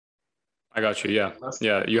 I got you, yeah.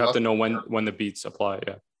 You have to know when the beats apply,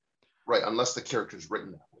 yeah. Right, unless the character is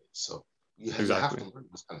written that way. So you have to learn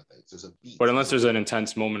those kind of things. There's a beat. But unless there's an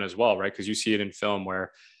intense moment as well, right? Because you see it in film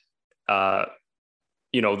where,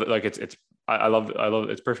 you know, like I love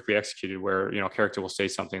it's perfectly executed where, you know, a character will say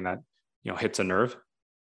something that, you know, hits a nerve.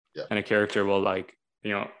 Yeah. And a character will like,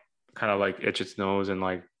 you know, kind of like itch its nose and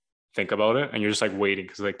like think about it. And you're just like waiting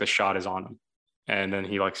because like the shot is on him. And then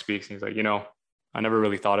he like speaks and he's like, you know, I never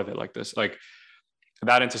really thought of it like this. Like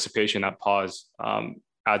that anticipation, that pause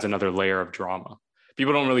adds another layer of drama.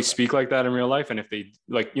 People don't really speak like that in real life. And if they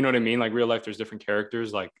like, you know what I mean? Like real life, there's different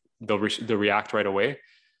characters, like they'll react right away.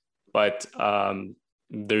 But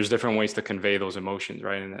there's different ways to convey those emotions,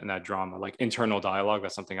 right? And that drama, like internal dialogue,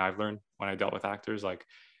 that's something I've learned when I dealt with actors. Like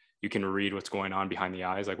you can read what's going on behind the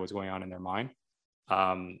eyes, like what's going on in their mind,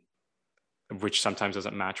 which sometimes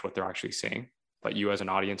doesn't match what they're actually saying. But you as an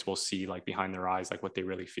audience will see like behind their eyes, like what they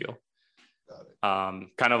really feel. Kind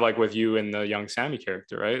of like with you and the young Sammy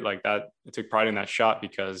character, right? Like that, I took pride in that shot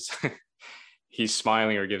because he's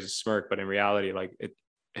smiling or gives a smirk, but in reality, like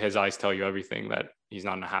his eyes tell you everything, that he's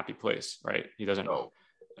not in a happy place, right? He doesn't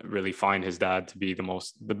really find his dad to be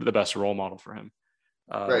the best role model for him.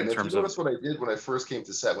 Right. And if you notice what I did when I first came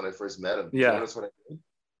to set, when I first met him, you notice what I did?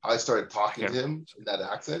 I started talking to him in that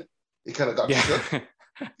accent. It kind of got shook.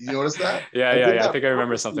 You notice that? I think I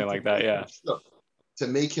remember something like that. Yeah. To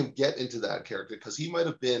make him get into that character, because he might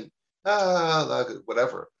have been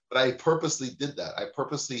whatever. But I purposely did that. I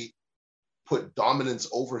purposely put dominance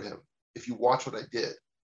over him if you watch what I did.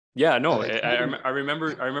 Yeah, no, I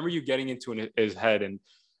remember you getting into his head, and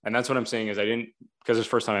that's what I'm saying is I didn't, because it's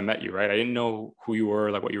the first time I met you, right? I didn't know who you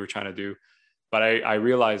were, like what you were trying to do, but I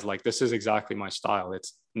realized like this is exactly my style.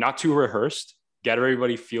 It's not too rehearsed, get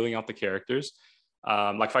everybody feeling out the characters.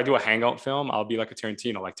 Like if I do a hangout film, I'll be like a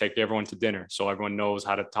Tarantino, like take everyone to dinner so everyone knows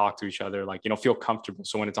how to talk to each other, like, you know, feel comfortable.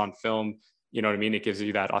 So when it's on film, you know what I mean, it gives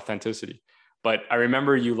you that authenticity. But I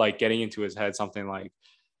remember you like getting into his head something like,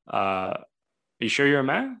 you sure you're a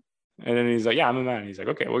man? And then he's like, yeah, I'm a man. And he's like,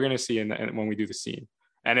 okay, we're gonna see when we do the scene.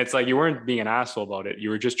 And it's like you weren't being an asshole about it, you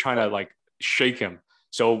were just trying to like shake him.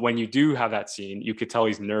 So when you do have that scene, you could tell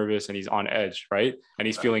he's nervous and he's on edge, right? And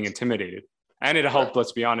he's feeling intimidated. And it helped,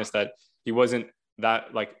 let's be honest, that he wasn't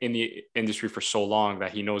that like in the industry for so long,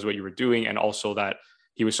 that he knows what you were doing, and also that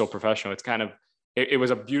he was so professional. It's kind of it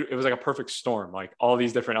was like a perfect storm, like all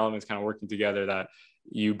these different elements kind of working together, that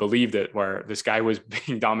you believed it, where this guy was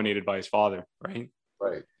being dominated by his father, right?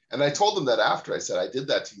 Right. And I told him that after. I said, I did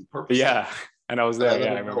that to you purposely. Yeah. And I was there.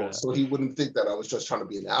 Yeah, I remember that. So he wouldn't think that I was just trying to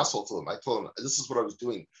be an asshole to him. I told him, this is what I was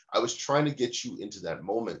doing. I was trying to get you into that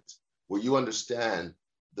moment where you understand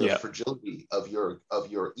the fragility of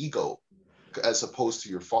your ego as opposed to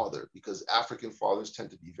your father, because African fathers tend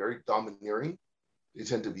to be very domineering. They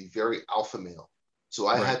tend to be very alpha male. So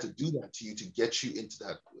I had to do that to you to get you into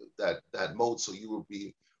that mode, so you would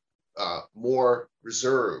be more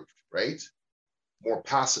reserved, right? More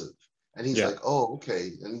passive. And he's like, oh,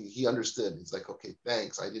 okay. And he understood. He's like, okay,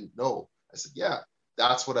 thanks. I didn't know. I said, yeah,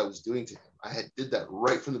 that's what I was doing to him. I did that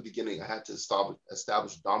right from the beginning. I had to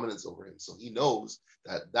establish dominance over him. So he knows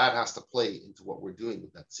that has to play into what we're doing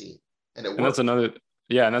with that scene. And that's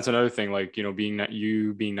another thing, like, you know, being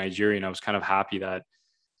Nigerian, I was kind of happy that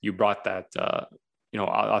you brought that, you know,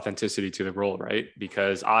 authenticity to the role, right?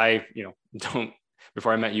 Because I, you know,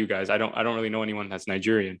 before I met you guys, I don't really know anyone that's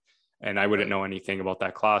Nigerian, and I wouldn't know anything about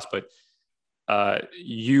that class. But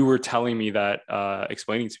you were telling me that,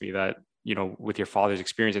 explaining to me that, you know, with your father's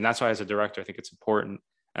experience, and that's why as a director, I think it's important.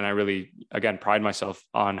 And I really, again, pride myself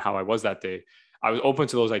on how I was that day. I was open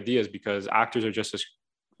to those ideas because actors are just as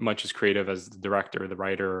much as creative as the director, the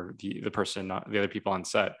writer, the person, the other people on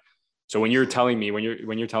set. So when you're telling me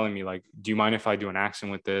like, do you mind if I do an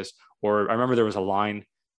accent with this? Or I remember there was a line,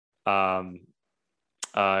 it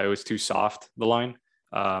was too soft, the line.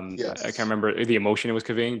 I can't remember the emotion it was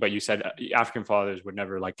conveying, but you said African fathers would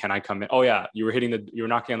never like, can I come in? Oh yeah, you were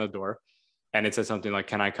knocking on the door, and it said something like,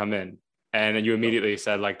 can I come in? And then you immediately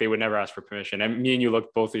said like they would never ask for permission. And me and you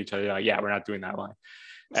looked both at each other like, yeah, we're not doing that line.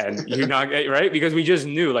 And you're not right, because we just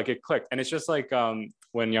knew, like, it clicked. And it's just like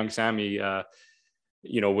when young Sammy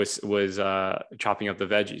you know, was chopping up the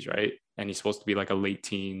veggies, right? And he's supposed to be like a late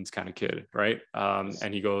teens kind of kid, right?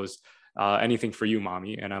 And he goes, anything for you,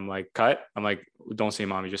 mommy. And I'm like, cut. I'm like, don't say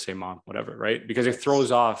mommy, just say mom, whatever, right? Because it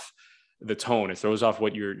throws off the tone. It throws off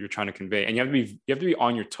what you're trying to convey. And you have to be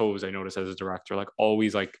on your toes, I notice, as a director, like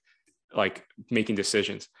always like making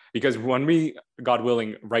decisions. Because when we, God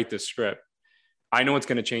willing, write this script, I know it's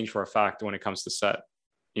going to change for a fact when it comes to set.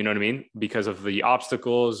 You know what I mean? Because of the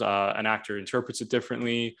obstacles, an actor interprets it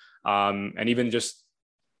differently. And even just,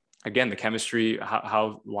 again, the chemistry,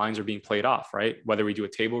 how lines are being played off, right? Whether we do a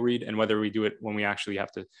table read and whether we do it when we actually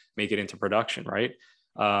have to make it into production, right?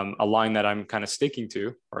 A line that I'm kind of sticking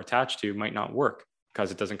to or attached to might not work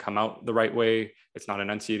because it doesn't come out the right way. It's not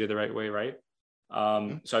enunciated the right way, right?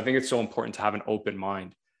 So I think it's so important to have an open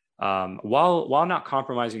mind while not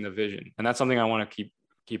compromising the vision. And that's something I want to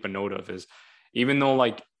keep a note of, is even though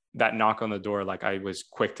like that knock on the door, like I was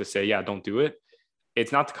quick to say, yeah, don't do it.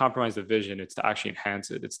 It's not to compromise the vision. It's to actually enhance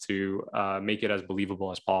it. It's to make it as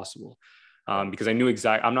believable as possible. Because I knew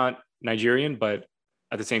I'm not Nigerian, but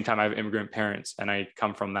at the same time, I have immigrant parents and I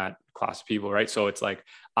come from that class of people, right? So it's like,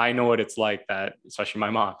 I know what it's like, that, especially my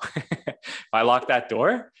mom, if I lock that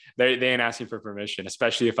door, they ain't asking for permission,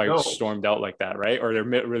 especially if I stormed out like that, right? Or they're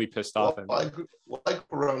really pissed off. I grew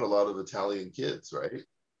around a lot of Italian kids, right?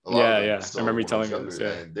 Yeah. So I remember you telling me this,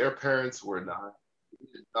 and their parents did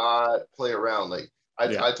not play around. Like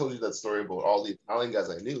I told you that story about all the Italian guys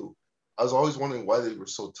I knew. I was always wondering why they were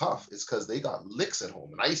so tough. It's because they got licks at home,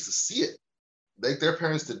 and I used to see it. Like their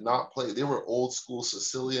parents did not play. They were old school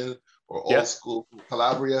Sicilian or old school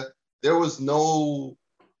Calabria. There was no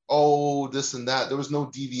this and that. There was no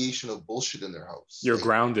deviation of bullshit in their house. You're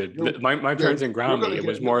grounded. My parents didn't ground me. It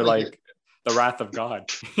was more like the wrath of God.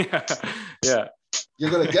 Yeah. You're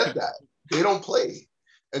gonna get that. They don't play.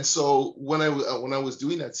 And so when I was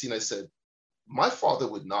doing that scene, I said, my father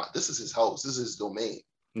would not. This is his house. This is his domain.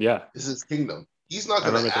 Yeah. This is his kingdom. He's not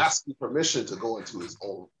going to ask you permission to go into his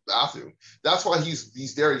own bathroom. That's why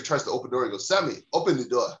he's there. He tries to open the door. He goes, Sammy, open the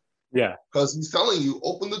door. Yeah. Because he's telling you,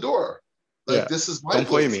 open the door. Like, this is my Don't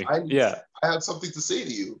play me. I have something to say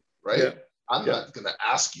to you, right? Yeah. I'm not going to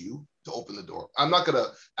ask you to open the door. I'm not going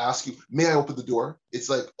to ask you, may I open the door? It's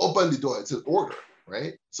like, open the door. It's an order,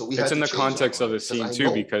 right? So it's in the context of the scene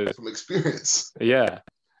too, because from experience. Yeah.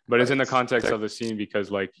 But it's in the context of the scene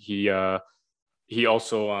because like he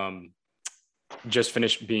also just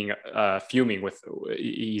finished being fuming with,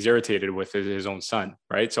 he's irritated with his own son,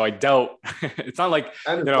 right? So I doubt it's not like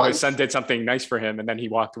his son did something nice for him and then he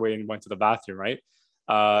walked away and went to the bathroom, right?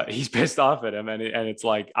 He's pissed off at him, and it's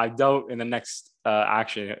like, I doubt in the next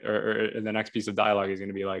action or in the next piece of dialogue he's going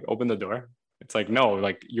to be like, open the door. It's like, no,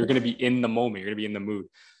 like you're going to be in the moment, you're going to be in the mood.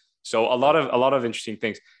 So a lot of interesting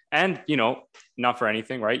things. And not for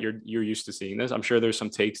anything, right? You're used to seeing this. I'm sure there's some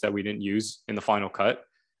takes that we didn't use in the final cut.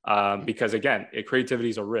 Because again, creativity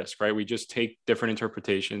is a risk, right? We just take different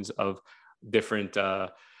interpretations of different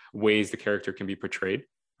ways the character can be portrayed,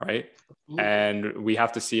 right? And we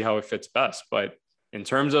have to see how it fits best. But in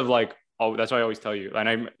terms of like, that's why I always tell you,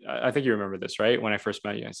 and I think you remember this, right? When I first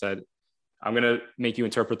met you, I said, I'm going to make you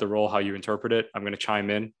interpret the role how you interpret it. I'm going to chime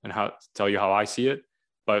in and tell you how I see it,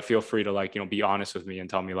 but feel free to be honest with me and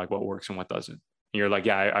tell me like what works and what doesn't. And you're like,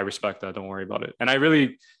 yeah, I respect that. Don't worry about it. And I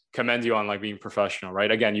really commend you on like being professional, right?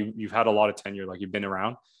 Again, you've had a lot of tenure, like you've been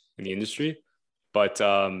around in the industry, but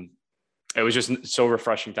it was just so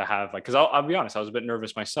refreshing to have, like, because I'll be honest, I was a bit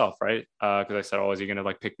nervous myself, right? Because I said, oh, is he gonna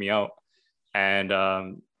like pick me out?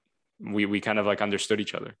 And we kind of like understood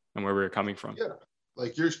each other and where we were coming from. Yeah,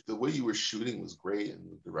 like the way you were shooting was great, and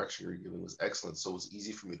the direction you were giving was excellent, so it was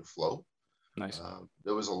easy for me to flow. Nice.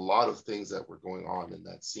 There was a lot of things that were going on in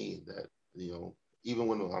that scene that even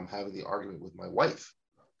when I'm having the argument with my wife.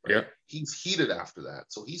 Right? Yeah. He's heated after that.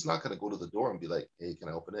 So he's not going to go to the door and be like, hey, can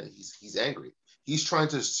I open it? He's angry. He's trying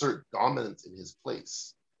to assert dominance in his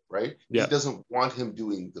place, right? Yeah. He doesn't want him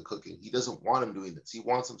doing the cooking. He doesn't want him doing this. He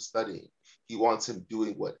wants him studying. He wants him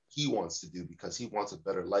doing what he wants to do because he wants a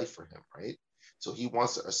better life for him, right? So he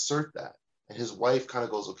wants to assert that. And his wife kind of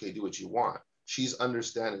goes, okay, do what you want. She's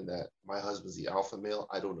understanding that my husband's the alpha male.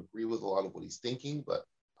 I don't agree with a lot of what he's thinking, but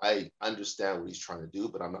I understand what he's trying to do,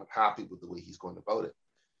 but I'm not happy with the way he's going about it.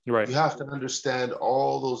 Right. You have to understand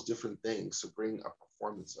all those different things to bring a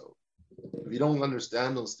performance out. If you don't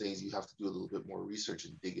understand those things, you have to do a little bit more research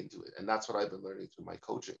and dig into it. And that's what I've been learning through my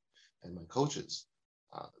coaching and my coaches,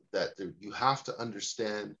 you have to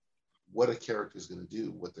understand what a character is going to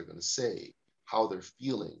do, what they're going to say, how they're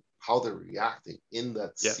feeling, how they're reacting in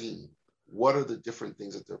that scene. What are the different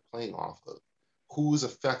things that they're playing off of? Who's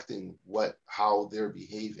affecting how they're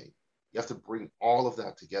behaving? You have to bring all of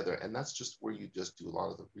that together. And that's just where you just do a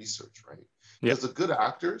lot of the research, right? Because the good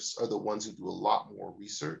actors are the ones who do a lot more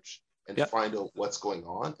research and find out what's going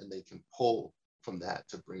on, and they can pull from that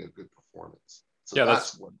to bring a good performance. So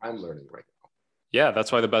that's what I'm learning right now. Yeah,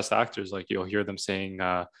 that's why the best actors, like you'll hear them saying,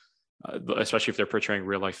 especially if they're portraying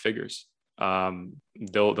real life figures,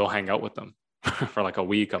 they'll hang out with them for like a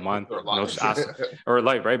week, a month, or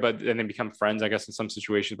like, right? But then they become friends, I guess, in some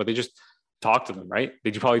situations, but they just talk to them, right?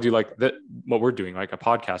 They probably do like what we're doing, like a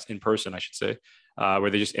podcast in person, I should say, where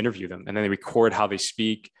they just interview them and then they record how they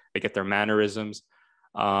speak, they get their mannerisms.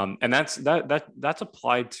 And that's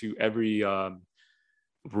applied to every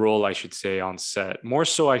role, I should say, on set. More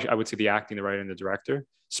so, I would say the acting, the writer, and the director,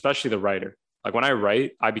 especially the writer. Like when I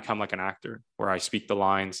write, I become like an actor where I speak the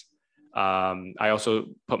lines. I also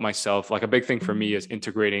put myself, like a big thing for me is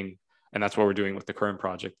integrating, and that's what we're doing with the current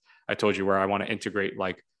project. I told you where I want to integrate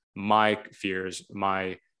like my fears,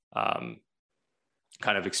 my kind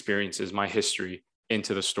of experiences, my history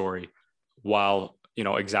into the story while,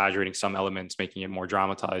 exaggerating some elements, making it more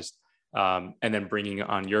dramatized, and then bringing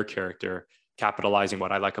on your character, capitalizing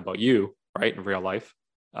what I like about you, right, in real life.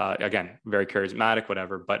 Again, very charismatic,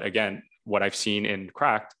 whatever. But again, what I've seen in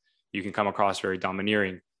Cracked, you can come across very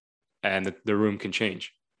domineering and the room can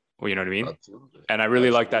change. Well, you know what I mean? Absolutely. And I really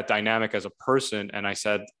like that dynamic as a person. And I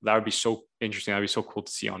said, that would be so interesting. That'd be so cool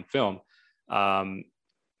to see on film. And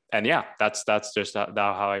yeah, that's just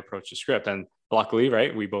how I approach the script. And luckily,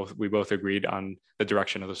 right, we both agreed on the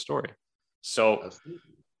direction of the story. So absolutely.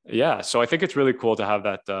 Yeah, so I think it's really cool to have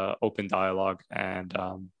that open dialogue and,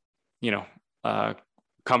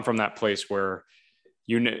 come from that place where,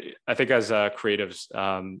 I think as creatives,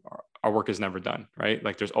 our work is never done, right?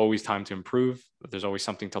 Like there's always time to improve. There's always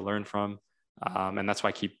something to learn from. And that's why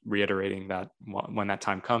I keep reiterating that when that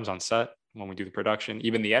time comes on set, when we do the production,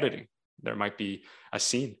 even the editing, there might be a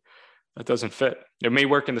scene that doesn't fit. It may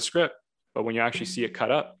work in the script, but when you actually see it cut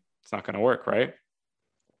up, it's not going to work, right?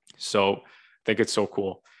 So I think it's so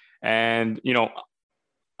cool. And,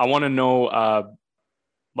 I want to know,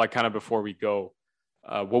 like kind of before we go,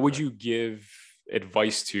 what would you give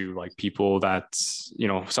advice to like people that, you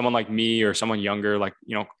know, someone like me or someone younger, like,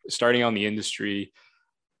 you know, starting on the industry,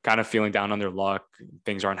 kind of feeling down on their luck,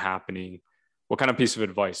 things aren't happening? What kind of piece of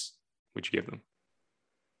advice would you give them?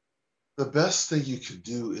 The best thing you can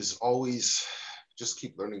do is always just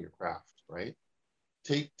keep learning your craft, right?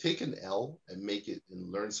 Take an L and make it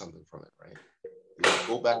and learn something from it, right? You know,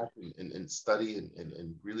 go back and study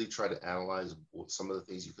and really try to analyze what some of the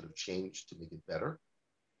things you could have changed to make it better.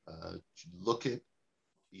 Look at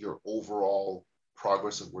your overall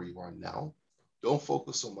progress of where you are now. Don't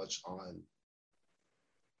focus so much on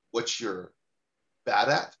what you're bad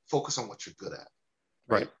at. Focus on what you're good at.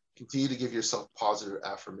 Right. Continue to give yourself positive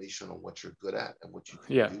affirmation on what you're good at and what you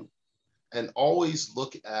can do. And always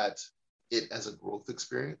look at it as a growth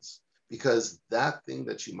experience, because that thing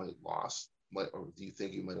that you might lost, or do you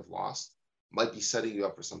think you might have lost, might be setting you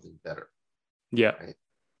up for something better. Yeah. Right?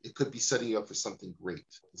 It could be setting you up for something great,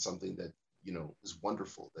 something that, you know, is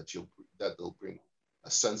wonderful, that they'll bring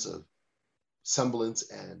a sense of semblance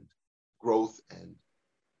and growth and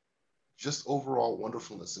just overall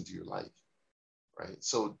wonderfulness into your life. Right.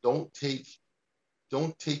 So don't take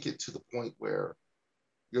it to the point where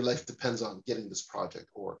your life depends on getting this project,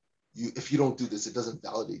 or if you don't do this, it doesn't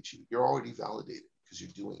validate you. You're already validated because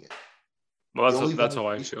you're doing it. Well, that's how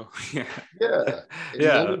I feel. Yeah.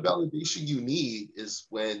 The only validation you need is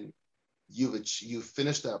when you've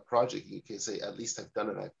finished that project. You can say, at least I've done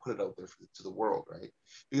it. I put it out there to the world, right?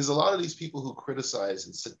 Because a lot of these people who criticize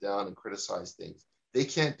and sit down and criticize things, they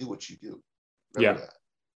can't do what you do. Remember that.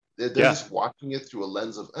 They're just watching it through a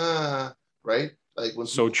lens of, right? Like when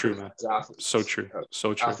so true, man. Athletes, so true.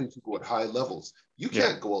 Athletes who go at high levels, you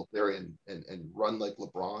can't go out there and run like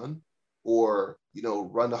LeBron, or, you know,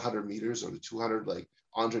 run 100 meters or the 200 like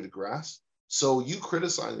Andre DeGrasse. So you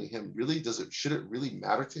criticizing him, really, should it really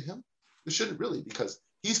matter to him? It shouldn't really, because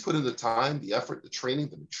he's put in the time, the effort, the training,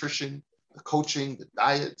 the nutrition, the coaching, the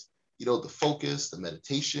diet, you know, the focus, the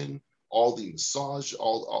meditation, all the massage,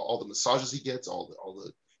 all the massages he gets, all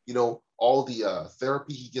the you know, all the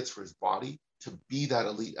therapy he gets for his body to be that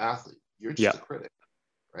elite athlete. You're just a critic,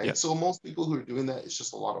 right? So most people who are doing that, it's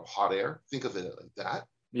just a lot of hot air. Think of it like that.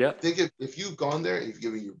 Yeah. Think if you've gone there and you've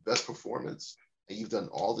given your best performance and you've done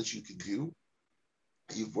all that you can do,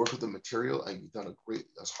 you've worked with the material and you've done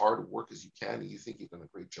as hard work as you can, and you think you've done a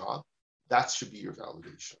great job, that should be your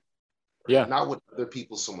validation. Right? Yeah. Not what other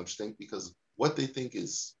people so much think, because what they think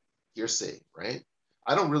is hearsay, right?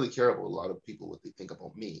 I don't really care about a lot of people, what they think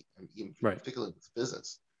about me, and even particularly with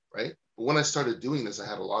business, right? But when I started doing this, I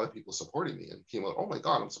had a lot of people supporting me and came out, oh my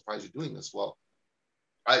God, I'm surprised you're doing this. Well,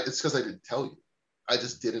 it's because I didn't tell you. I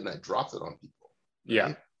just did it and I dropped it on people. Right?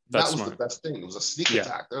 Yeah. That was smart. The best thing. It was a sneak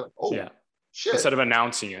attack. They're like, oh, shit. Instead of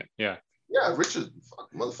announcing it. Yeah. Yeah, Richard,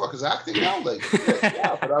 motherfucker's acting now. Like,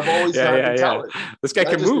 but I've always had to tell it. This guy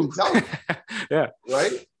can move. Yeah.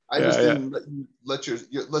 Right? I just didn't let your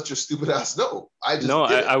stupid ass know.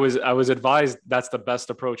 I was advised that's the best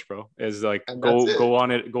approach, bro. Is like go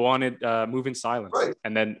on it, move in silence, right?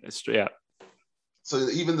 And then So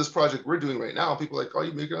even this project we're doing right now, people are like, "Oh,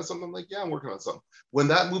 you making on something?" I'm like, "Yeah, I'm working on something." When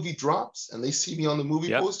that movie drops and they see me on the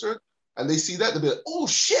movie poster and they see that, they'll be like, "Oh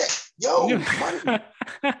shit, yo!"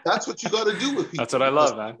 That's what you got to do with people. That's what I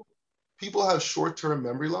love, man. People have short-term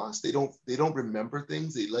memory loss. They don't remember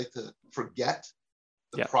things. They like to forget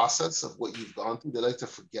the process of what you've gone through. They like to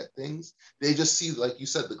forget things. They just see, like you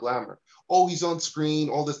said, the glamour. Oh, he's on screen,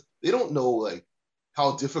 all this. They don't know like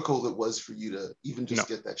how difficult it was for you to even just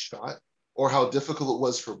get that shot, or how difficult it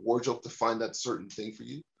was for Wardrobe to find that certain thing for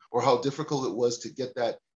you, or how difficult it was to get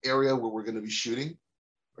that area where we're going to be shooting,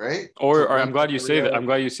 right? Or I'm glad you say that. I'm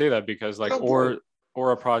glad you say that, because like,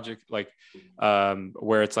 or a project like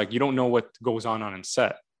where it's like you don't know what goes on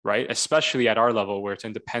set, right? Especially at our level where it's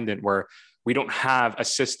independent, where we don't have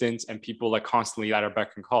assistants and people like constantly at our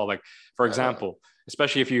beck and call. Like, for example,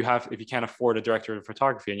 especially if you can't afford a director of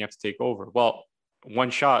photography and you have to take over. Well, one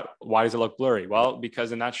shot, why does it look blurry? Well,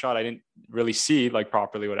 because in that shot, I didn't really see like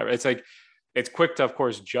properly, whatever. It's like, it's quick to, of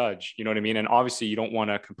course, judge, you know what I mean? And obviously you don't want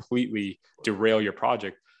to completely derail your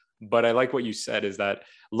project. But I like what you said, is that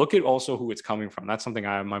look at also who it's coming from. That's something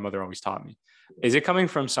my mother always taught me. Is it coming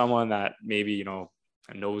from someone that maybe, you know,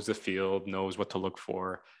 knows the field, knows what to look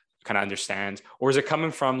for, kind of understands, or is it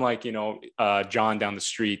coming from like, you know, John down the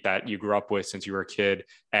street that you grew up with since you were a kid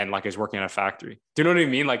and like is working at a factory? Do you know what I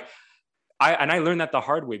mean? Like I learned that the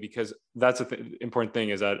hard way, because that's the important thing,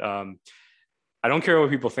 is that I don't care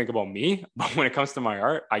what people think about me, but when it comes to my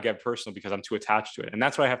art, I get personal because I'm too attached to it. And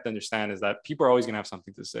that's what I have to understand, is that people are always going to have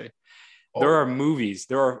something to say. There are movies,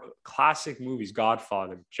 there are classic movies,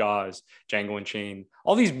 Godfather, Jaws, Django Unchained,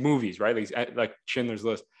 all these movies, right? Like Schindler's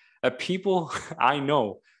List, that people I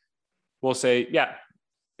know will say, yeah,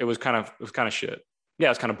 it was kind of shit. Yeah, it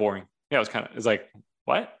was kind of boring. Yeah, it's like,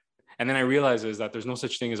 what? And then I realize is that there's no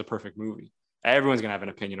such thing as a perfect movie. Everyone's gonna have an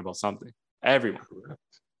opinion about something. Everyone,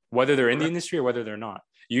 whether they're in the industry or whether they're not.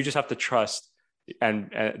 You just have to trust and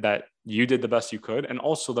that you did the best you could, and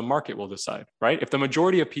also the market will decide, right? If the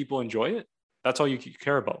majority of people enjoy it, that's all you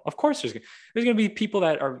care about. Of course, there's going to be people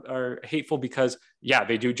that are hateful because, yeah,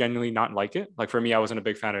 they do genuinely not like it. Like for me, I wasn't a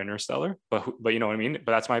big fan of Interstellar, but you know what I mean?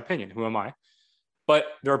 But that's my opinion. Who am I? But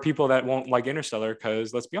there are people that won't like Interstellar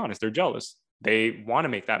because, let's be honest, they're jealous. They want to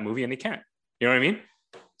make that movie and they can't. You know what I mean?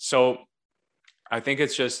 So I think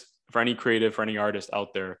it's just for any creative, for any artist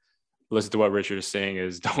out there, listen to what Richard is saying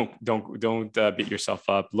is don't beat yourself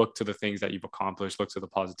up. Look to the things that you've accomplished. Look to the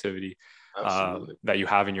positivity that you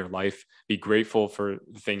have in your life. Be grateful for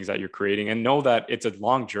the things that you're creating and know that it's a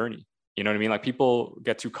long journey. You know what I mean? Like people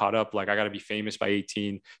get too caught up. Like I got to be famous by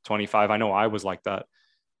 18, 25. I know I was like that,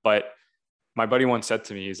 but my buddy once said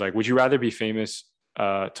to me, he's like, would you rather be famous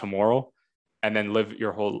tomorrow and then live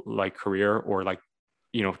your whole like career or like,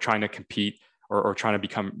 you know, trying to compete or trying to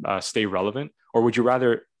become stay relevant? Or would you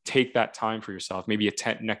rather take that time for yourself, maybe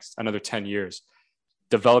another 10 years,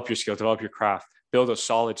 develop your skill, develop your craft, build a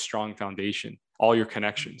solid, strong foundation, all your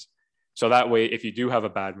connections. So that way, if you do have a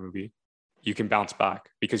bad movie, you can bounce back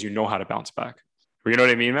because you know how to bounce back. You know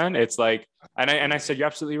what I mean, man? It's like, and I said, you're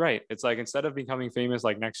absolutely right. It's like, instead of becoming famous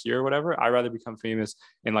like next year or whatever, I'd rather become famous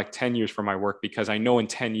in like 10 years for my work, because I know in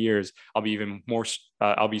 10 years, I'll be even more,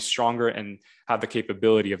 I'll be stronger and have the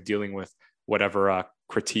capability of dealing with whatever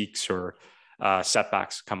critiques or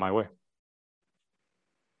setbacks come my way.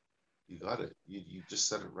 You got it. You just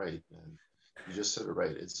said it right, man. You just said it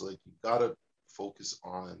right. It's like you gotta focus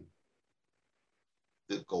on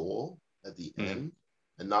the goal at the end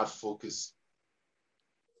and not focus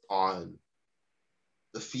on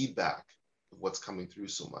the feedback of what's coming through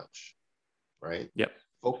so much, right? Yep.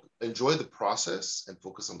 Enjoy the process and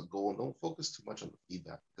focus on the goal, and don't focus too much on the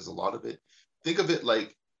feedback, because a lot of it, think of it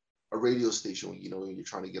like a radio station, you know, when you're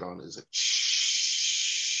trying to get on, is like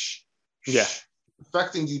shh, yeah,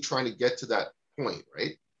 affecting you trying to get to that point,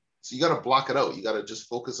 right? So you got to block it out. You got to just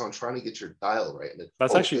focus on trying to get your dial right. And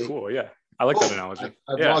that's actually cool. Yeah. I like that analogy.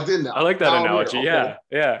 I've logged in now. I like that analogy. Okay. Yeah.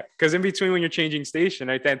 Yeah. Because in between when you're changing station,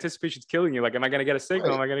 right, the anticipation's killing you. Like, am I going to get a signal?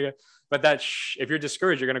 Right. Am I going to get, but that, if you're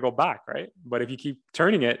discouraged, you're going to go back. Right. But if you keep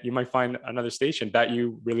turning it, you might find another station that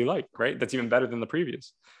you really like. Right. That's even better than the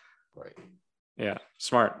previous. Right. Yeah.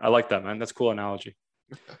 Smart. I like that, man. That's a cool analogy.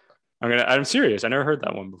 I'm serious. I never heard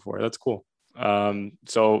that one before. That's cool.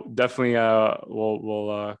 So definitely,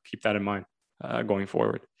 we'll keep that in mind, going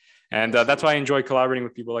forward. And that's why I enjoy collaborating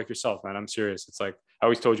with people like yourself, man. I'm serious. It's like, I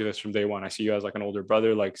always told you this from day one. I see you as like an older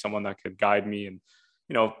brother, like someone that could guide me and,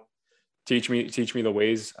 you know, teach me the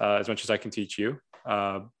ways as much as I can teach you,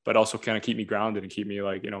 but also kind of keep me grounded and keep me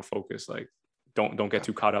like, you know, focused. Like, don't get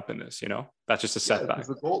too caught up in this, you know, that's just a setback.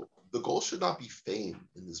 The goal should not be fame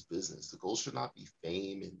in this business. The goal should not be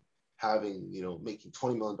fame and having, you know, making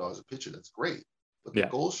 $20 million a picture. That's great. But the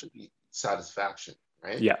goal should be satisfaction,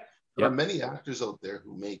 right? Yeah. There are many actors out there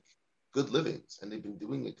who make good livings, and they've been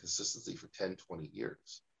doing it consistently for 10, 20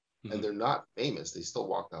 years. Mm-hmm. And they're not famous. They still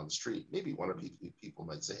walk down the street. Maybe one or two people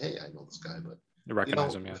might say, hey, I know this guy, but you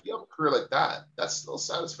recognize him, if you have a career like that, that's still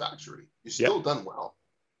satisfactory. You're still done well,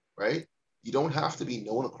 right? You don't have to be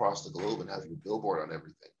known across the globe and have your billboard on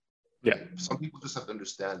everything. Yeah. Right? Some people just have to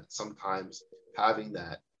understand that sometimes having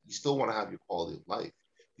that, you still want to have your quality of life.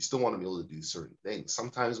 You still want to be able to do certain things.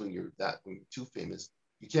 Sometimes when you're too famous,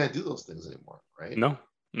 you can't do those things anymore, right? No.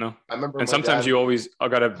 I remember. And sometimes you always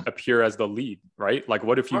got to appear as the lead, right? Like,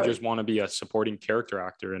 what if you just want to be a supporting character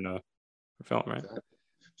actor in a film, right? Exactly.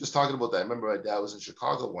 Just talking about that, I remember my dad was in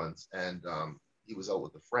Chicago once, and he was out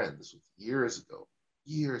with a friend. This was years ago,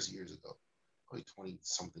 probably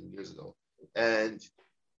 20-something years ago. And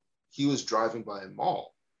he was driving by a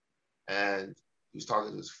mall, and he was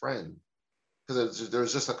talking to his friend, because there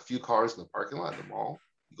was just like a few cars in the parking lot of the mall.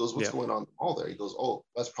 He goes, what's going on at the mall there? He goes, oh,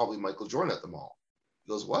 that's probably Michael Jordan at the mall. He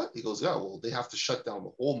goes, what? He goes, yeah, well, they have to shut down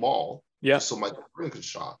the whole mall just so Michael Jordan can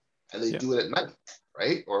shop. And they do it at night,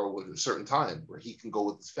 right? Or at a certain time where he can go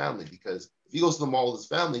with his family, because if he goes to the mall with his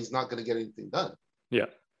family, he's not going to get anything done. Yeah.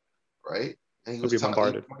 Right? And he was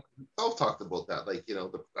bombarded. He himself talked about that. Like, you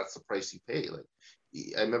know, that's the price you pay. Like,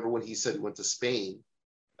 I remember when he said he went to Spain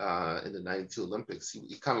in the 92 Olympics,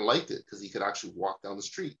 he kind of liked it because he could actually walk down the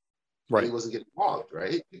street. Right. And he wasn't getting mobbed,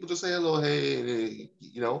 right? People just say hello, hey,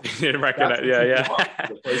 you know. Didn't recognize.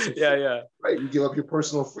 Yeah. Right. You give up your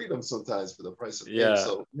personal freedom sometimes for the price of fame.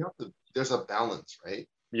 So you have to. There's a balance, right?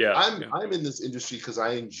 Yeah. I'm in this industry because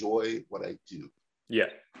I enjoy what I do. Yeah.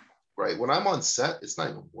 Right. When I'm on set, it's not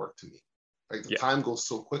even work to me. Like the time goes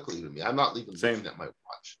so quickly to me. I'm not even looking at my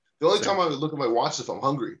watch. The only time I would look at my watch is if I'm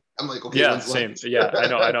hungry. I'm like, okay, yeah, same. Yeah,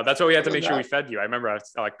 I know. That's why we had to make sure we fed you. I remember I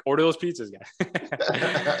was like, order those pizzas,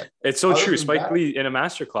 guys. It's so true. Spike Lee in a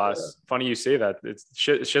masterclass. Yeah. Funny you say that. It's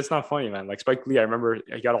shit's not funny, man. Like Spike Lee, I remember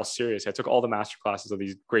he got all serious. I took all the masterclasses of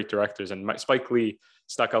these great directors, and Spike Lee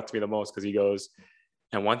stuck out to me the most because he goes,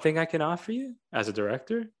 and one thing I can offer you as a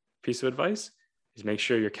director, piece of advice, is make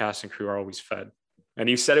sure your cast and crew are always fed. And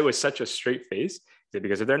he said it with such a straight face,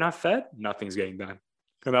 because if they're not fed, nothing's getting done.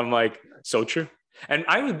 And I'm like, so true. And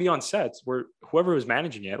I would be on sets where whoever was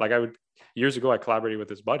managing it, like years ago, I collaborated with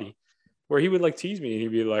this buddy where he would like tease me and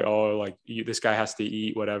he'd be like, oh, like this guy has to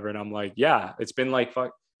eat, whatever. And I'm like, yeah, it's been like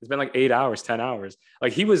 8 hours, 10 hours.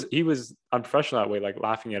 Like he was unprofessional that way, like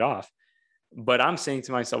laughing it off. But I'm saying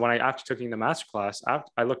to myself, when after taking the masterclass,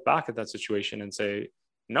 I look back at that situation and say,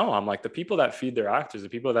 no, I'm like the people that feed their actors, the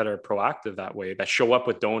people that are proactive that way, that show up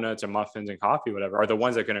with donuts or muffins and coffee, whatever, are the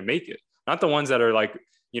ones that are going to make it. Not the ones that are like,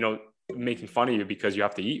 making fun of you because you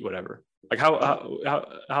have to eat whatever. Like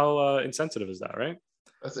how insensitive is that, right?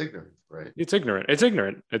 That's ignorant, right? It's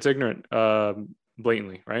ignorant,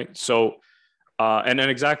 blatantly, right? So, and then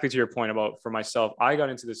exactly to your point about, for myself, I got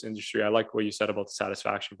into this industry. I like what you said about the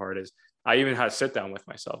satisfaction part is I even had to sit down with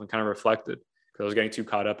myself and kind of reflected because I was getting too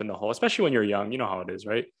caught up in the whole, especially when you're young, you know how it is,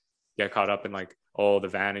 right? You get caught up in like, the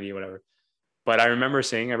vanity, whatever. But I remember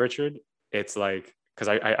saying, Richard, it's like, because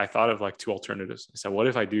I thought of like two alternatives. I said, what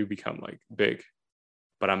if I do become like big,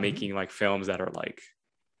 but I'm making like films that are like,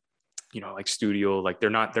 like studio, like they're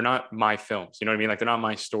not my films. You know what I mean? Like they're not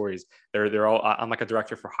my stories. They're all, I'm like a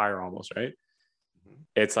director for hire almost, right?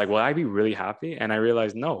 It's like, will I be really happy? And I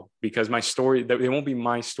realized no, because my story, they won't be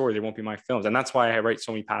my story. They won't be my films. And that's why I write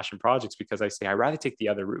so many passion projects, because I say, I'd rather take the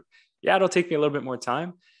other route. Yeah, it'll take me a little bit more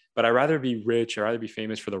time, but I'd rather be rich or rather be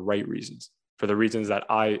famous for the right reasons, for the reasons that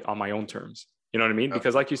on my own terms. You know what I mean?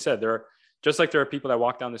 Because like you said, there are people that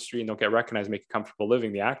walk down the street and don't get recognized, make a comfortable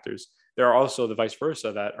living, the actors. There are also the vice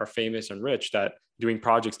versa that are famous and rich that doing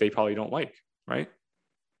projects they probably don't like, right?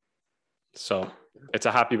 So it's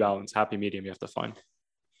a happy balance, happy medium you have to find.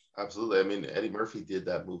 Absolutely. I mean, Eddie Murphy did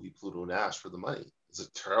that movie Pluto Nash for the money. It's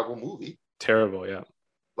a terrible movie. Terrible, yeah.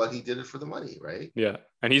 But he did it for the money, right? Yeah.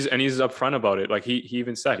 And he's upfront about it. Like he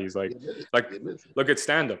even said, he's like, look at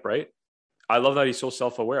stand-up, right? I love that he's so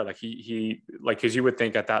self-aware. Like he because you would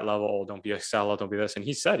think at that level, oh, don't be a sellout, don't be this. And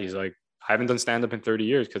he said, he's like, I haven't done stand-up in 30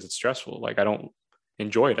 years because it's stressful. Like I don't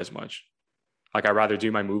enjoy it as much. Like I'd rather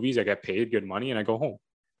do my movies. I get paid good money and I go home.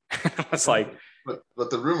 It's like, but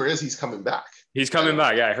the rumor is he's coming back. He's coming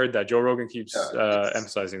back. Yeah, I heard that. Joe Rogan keeps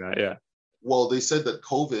emphasizing that. Yeah. Well, they said that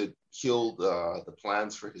COVID killed the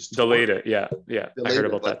plans for his tour. Delayed it. Yeah. I heard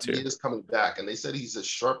about that too. He is coming back, and they said he's as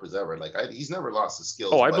sharp as ever. Like he's never lost his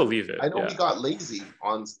skills. Oh, I believe it. I know he got lazy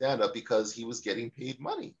on stand-up because he was getting paid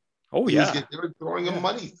money. Oh yeah. They were throwing him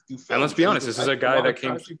money to do films. And let's be honest, this is a guy that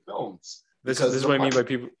came. Films. This is what I mean by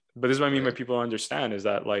people. But this is what I mean by people understand is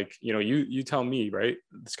that, like, you tell me, right?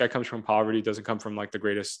 This guy comes from poverty, doesn't come from like the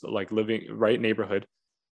greatest like living right neighborhood,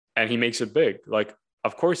 and he makes it big. Like,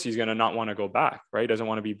 of course he's gonna not want to go back, right? He doesn't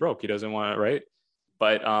want to be broke. He doesn't want to, right?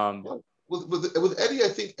 But with Eddie, I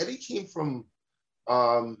think Eddie came from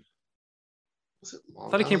was it Long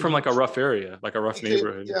I thought he came from like a rough area, like a rough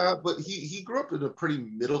neighborhood. Yeah, but he grew up in a pretty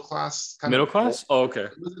middle class kind middle class. Oh, okay.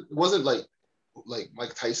 It wasn't like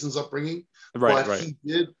Mike Tyson's upbringing, right? But he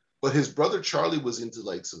did. But his brother Charlie was into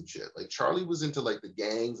like some shit. Like Charlie was into like the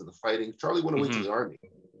gangs and the fighting. Charlie went away to the army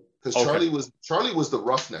because Charlie was the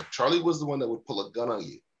roughneck. Charlie was the one that would pull a gun on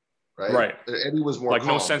you, right? Right. Eddie was more like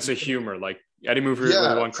calm. No sense of humor. Like Eddie Murphy was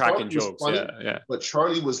the one cracking jokes. Funny, yeah. But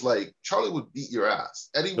Charlie would beat your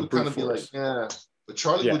ass. Eddie would kind of be like, yeah. But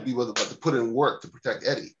Charlie would be about to put in work to protect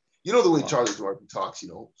Eddie. You know the way Charlie Murphy talks.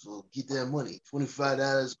 So get that money,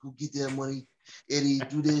 $25. Go get that money, Eddie.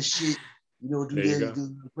 Do that shit. Do that, do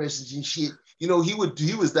the presents and shit. He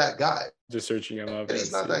was that guy. Just searching him up. And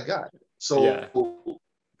he's not that guy. So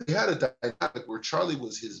they had a dynamic where Charlie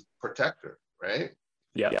was his protector, right?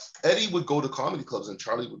 Yeah. Eddie would go to comedy clubs and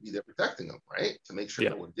Charlie would be there protecting him, right? To make sure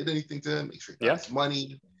no one did anything to him, make sure he got his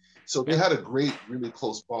money. So they had a great, really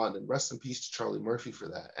close bond. And rest in peace to Charlie Murphy for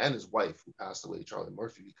that. And his wife, who passed away, Charlie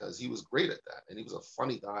Murphy, because he was great at that. And he was a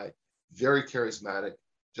funny guy, very charismatic,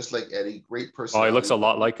 just like Eddie, great personality. Oh, he looks a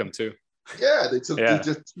lot like him too. Yeah, they took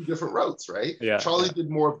just two different routes, right? Yeah. Charlie did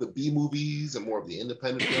more of the B movies and more of the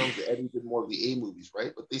independent films. Eddie did more of the A movies,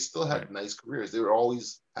 right? But they still had nice careers. They were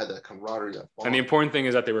always had that camaraderie. That and the important thing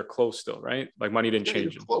is that they were close still, right? Like money didn't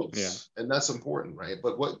change them. Close. Yeah, and that's important, right?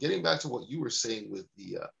 But getting back to what you were saying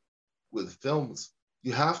with films,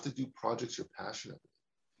 you have to do projects you're passionate about.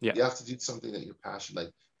 Yeah. You have to do something that you're passionate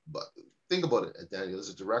like. But think about it, Daniel, as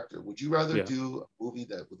a director, would you rather do a movie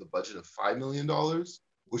that with a budget of $5 million,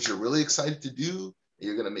 which you're really excited to do, and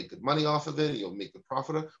you're going to make good money off of it, and you'll make the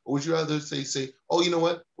profit of, or would you rather say, oh, you know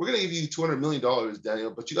what, we're going to give you $200 million,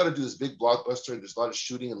 Daniel, but you got to do this big blockbuster, and there's a lot of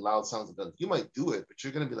shooting and loud sounds and guns. You might do it, but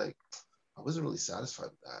you're going to be like, I wasn't really satisfied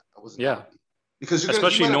with that. I wasn't happy. Because you're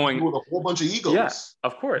especially knowing with a whole bunch of egos. Yeah,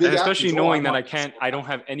 of course. And especially knowing that I don't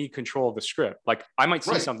have any control of the script. Like I might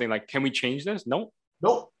see something like, can we change this? No.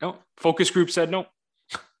 Focus group said no.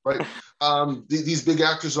 Right. These big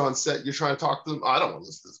actors on set, you're trying to talk to them. I don't want to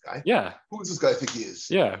listen to this guy. Yeah. Who does this guy think he is?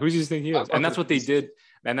 Yeah. Who does he think he is? And that's what they did.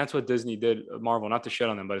 And that's what Disney did, Marvel, not to shit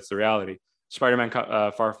on them, but it's the reality. Spider-Man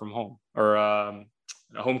Far From Home or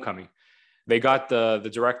Homecoming. They got the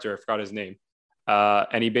director, I forgot his name.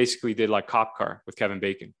 And he basically did like Cop Car with Kevin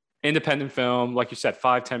Bacon. Independent film, like you said,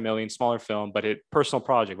 5-10 million, smaller film, but personal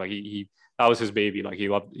project. Like he that was his baby. Like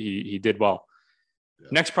he did well. Yeah.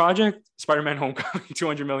 Next project, Spider-Man Homecoming,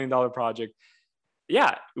 $200 million project.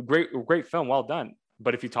 Yeah, great film, well done.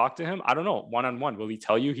 But if you talk to him, I don't know, one-on-one, will he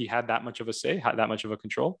tell you he had that much of a say, had that much of a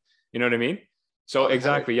control? You know what I mean? So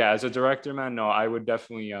exactly, yeah. As a director, man, no, I would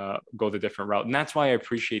definitely go the different route, and that's why I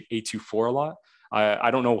appreciate A24 a lot.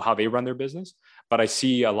 I don't know how they run their business, but I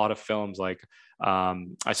see a lot of films like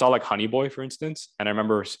I saw like Honey Boy, for instance, and I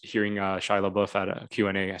remember hearing Shia LaBeouf at a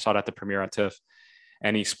Q&A. I saw it at the premiere at TIFF,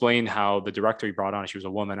 and he explained how the director he brought on, she was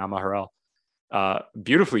a woman, Amma Harrell,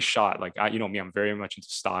 beautifully shot. Like you know me, I'm very much into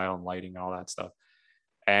style and lighting and all that stuff.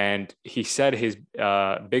 And he said his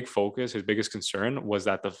big focus, his biggest concern was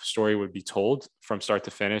that the story would be told from start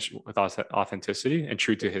to finish with authenticity and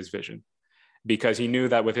true to his vision. Because he knew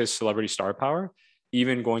that with his celebrity star power,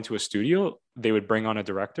 even going to a studio, they would bring on a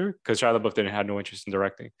director, because Shia LaBeouf had no interest in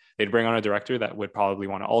directing. They'd bring on a director that would probably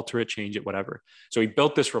want to alter it, change it, whatever. So he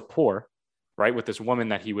built this rapport, right, with this woman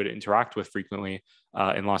that he would interact with frequently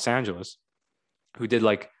in Los Angeles, who did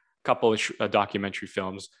like a couple of documentary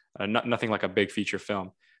films, nothing like a big feature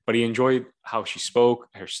film. But he enjoyed how she spoke,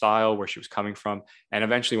 her style, where she was coming from. And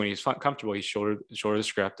eventually when he was comfortable, he showed her the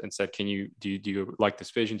script and said, do you like this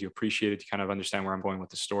vision? Do you appreciate it? Do you kind of understand where I'm going with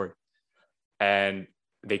the story? And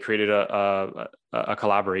they created a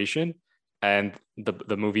collaboration, and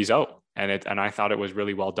the movie's out. And I thought it was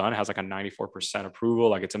really well done. It has like a 94% approval.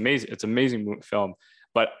 Like it's amazing. It's an amazing film.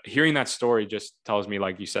 But hearing that story just tells me,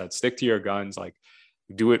 like you said, stick to your guns, like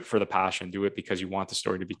do it for the passion, do it because you want the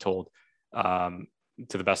story to be told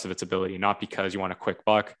to the best of its ability, not because you want a quick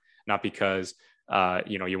buck, not because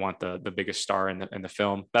you want the biggest star in the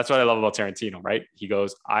film. That's what I love about Tarantino, right? He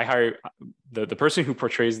goes, I hire the person who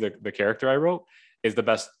portrays the character I wrote is the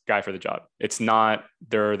best guy for the job. It's not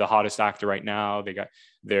they're the hottest actor right now.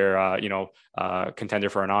 They're contender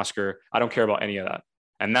for an Oscar. I don't care about any of that.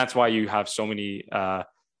 And that's why you have so many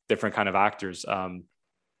different kind of actors,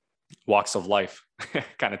 walks of life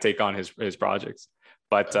kind of take on his projects.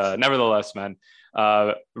 But nevertheless, man,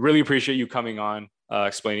 really appreciate you coming on,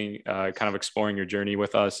 explaining, kind of exploring your journey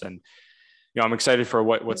with us. And, I'm excited for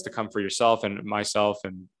what's to come for yourself and myself,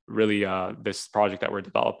 and really this project that we're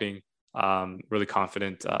developing. Really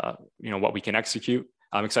confident, what we can execute.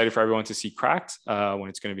 I'm excited for everyone to see Cracked when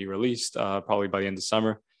it's going to be released, probably by the end of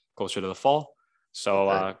summer, closer to the fall.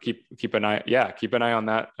 So keep an eye on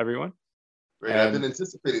that, everyone. Right. I've been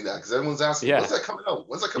anticipating that because everyone's asking, when's that coming out?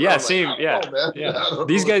 When's that coming out? Yeah, same. Know,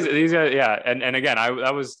 these guys, yeah. And again,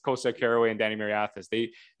 I was Costa Caraway and Danny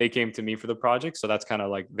Mariathis. They came to me for the project. So that's kind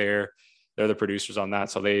of like they're the producers on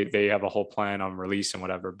that. So they have a whole plan on release and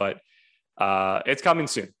whatever, but it's coming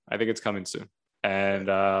soon. I think it's coming soon.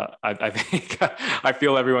 And I think I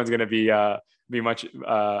feel everyone's going to be much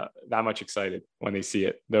that much excited when they see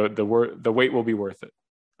it. The wait will be worth it.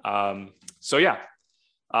 So yeah.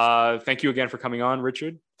 Thank you again for coming on,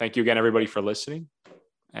 Richard. Thank you again, everybody, for listening.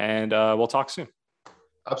 And we'll talk soon.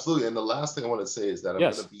 Absolutely. And the last thing I want to say is that I'm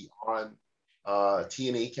going to be on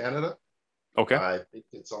TNA Canada. Okay. I think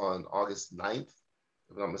it's on August 9th,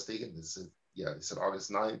 if I'm not mistaken. They said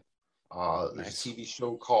August 9th. There's a TV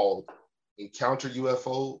show called Encounter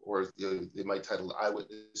UFO, or they might title it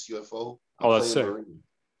Eyewitness UFO. That's sick.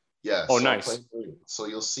 Yeah. Oh, nice. So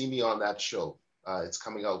you'll see me on that show. It's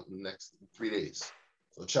coming out in the next 3 days.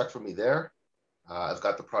 So check for me there. I've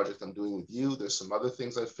got the project I'm doing with you. There's some other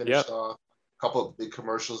things I've finished off. A couple of big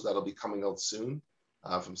commercials that'll be coming out soon.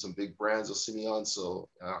 from some big brands. You'll see me on. So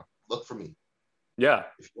look for me. Yeah.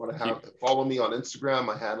 If you want to follow me on Instagram,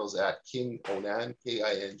 my handle's at King Onan,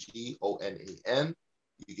 KINGONAN.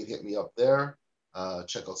 You can hit me up there.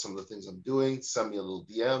 Check out some of the things I'm doing. Send me a little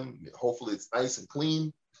DM. Hopefully it's nice and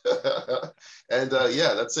clean. And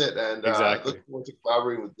yeah, that's it. And exactly. Look forward to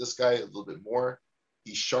collaborating with this guy a little bit more.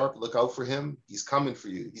 He's sharp. Look out for him. He's coming for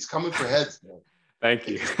you. He's coming for heads, man. Thank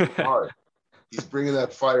you. Hard. He's bringing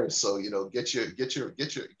that fire. So, you know, get your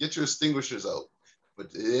extinguishers out. But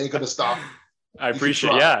it ain't gonna stop. I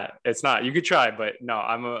appreciate. Yeah, it's not. You could try, but no,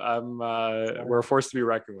 we're a force to be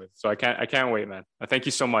reckoned with. So I can't wait, man. Thank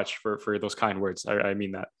you so much for those kind words. I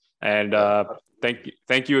mean that. And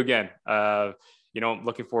thank you again. You know,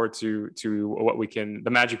 looking forward to what the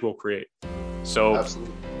magic we'll create. So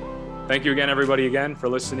absolutely. Thank you again, everybody, again for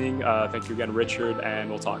listening. Thank you again, Richard, and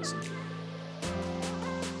we'll talk soon.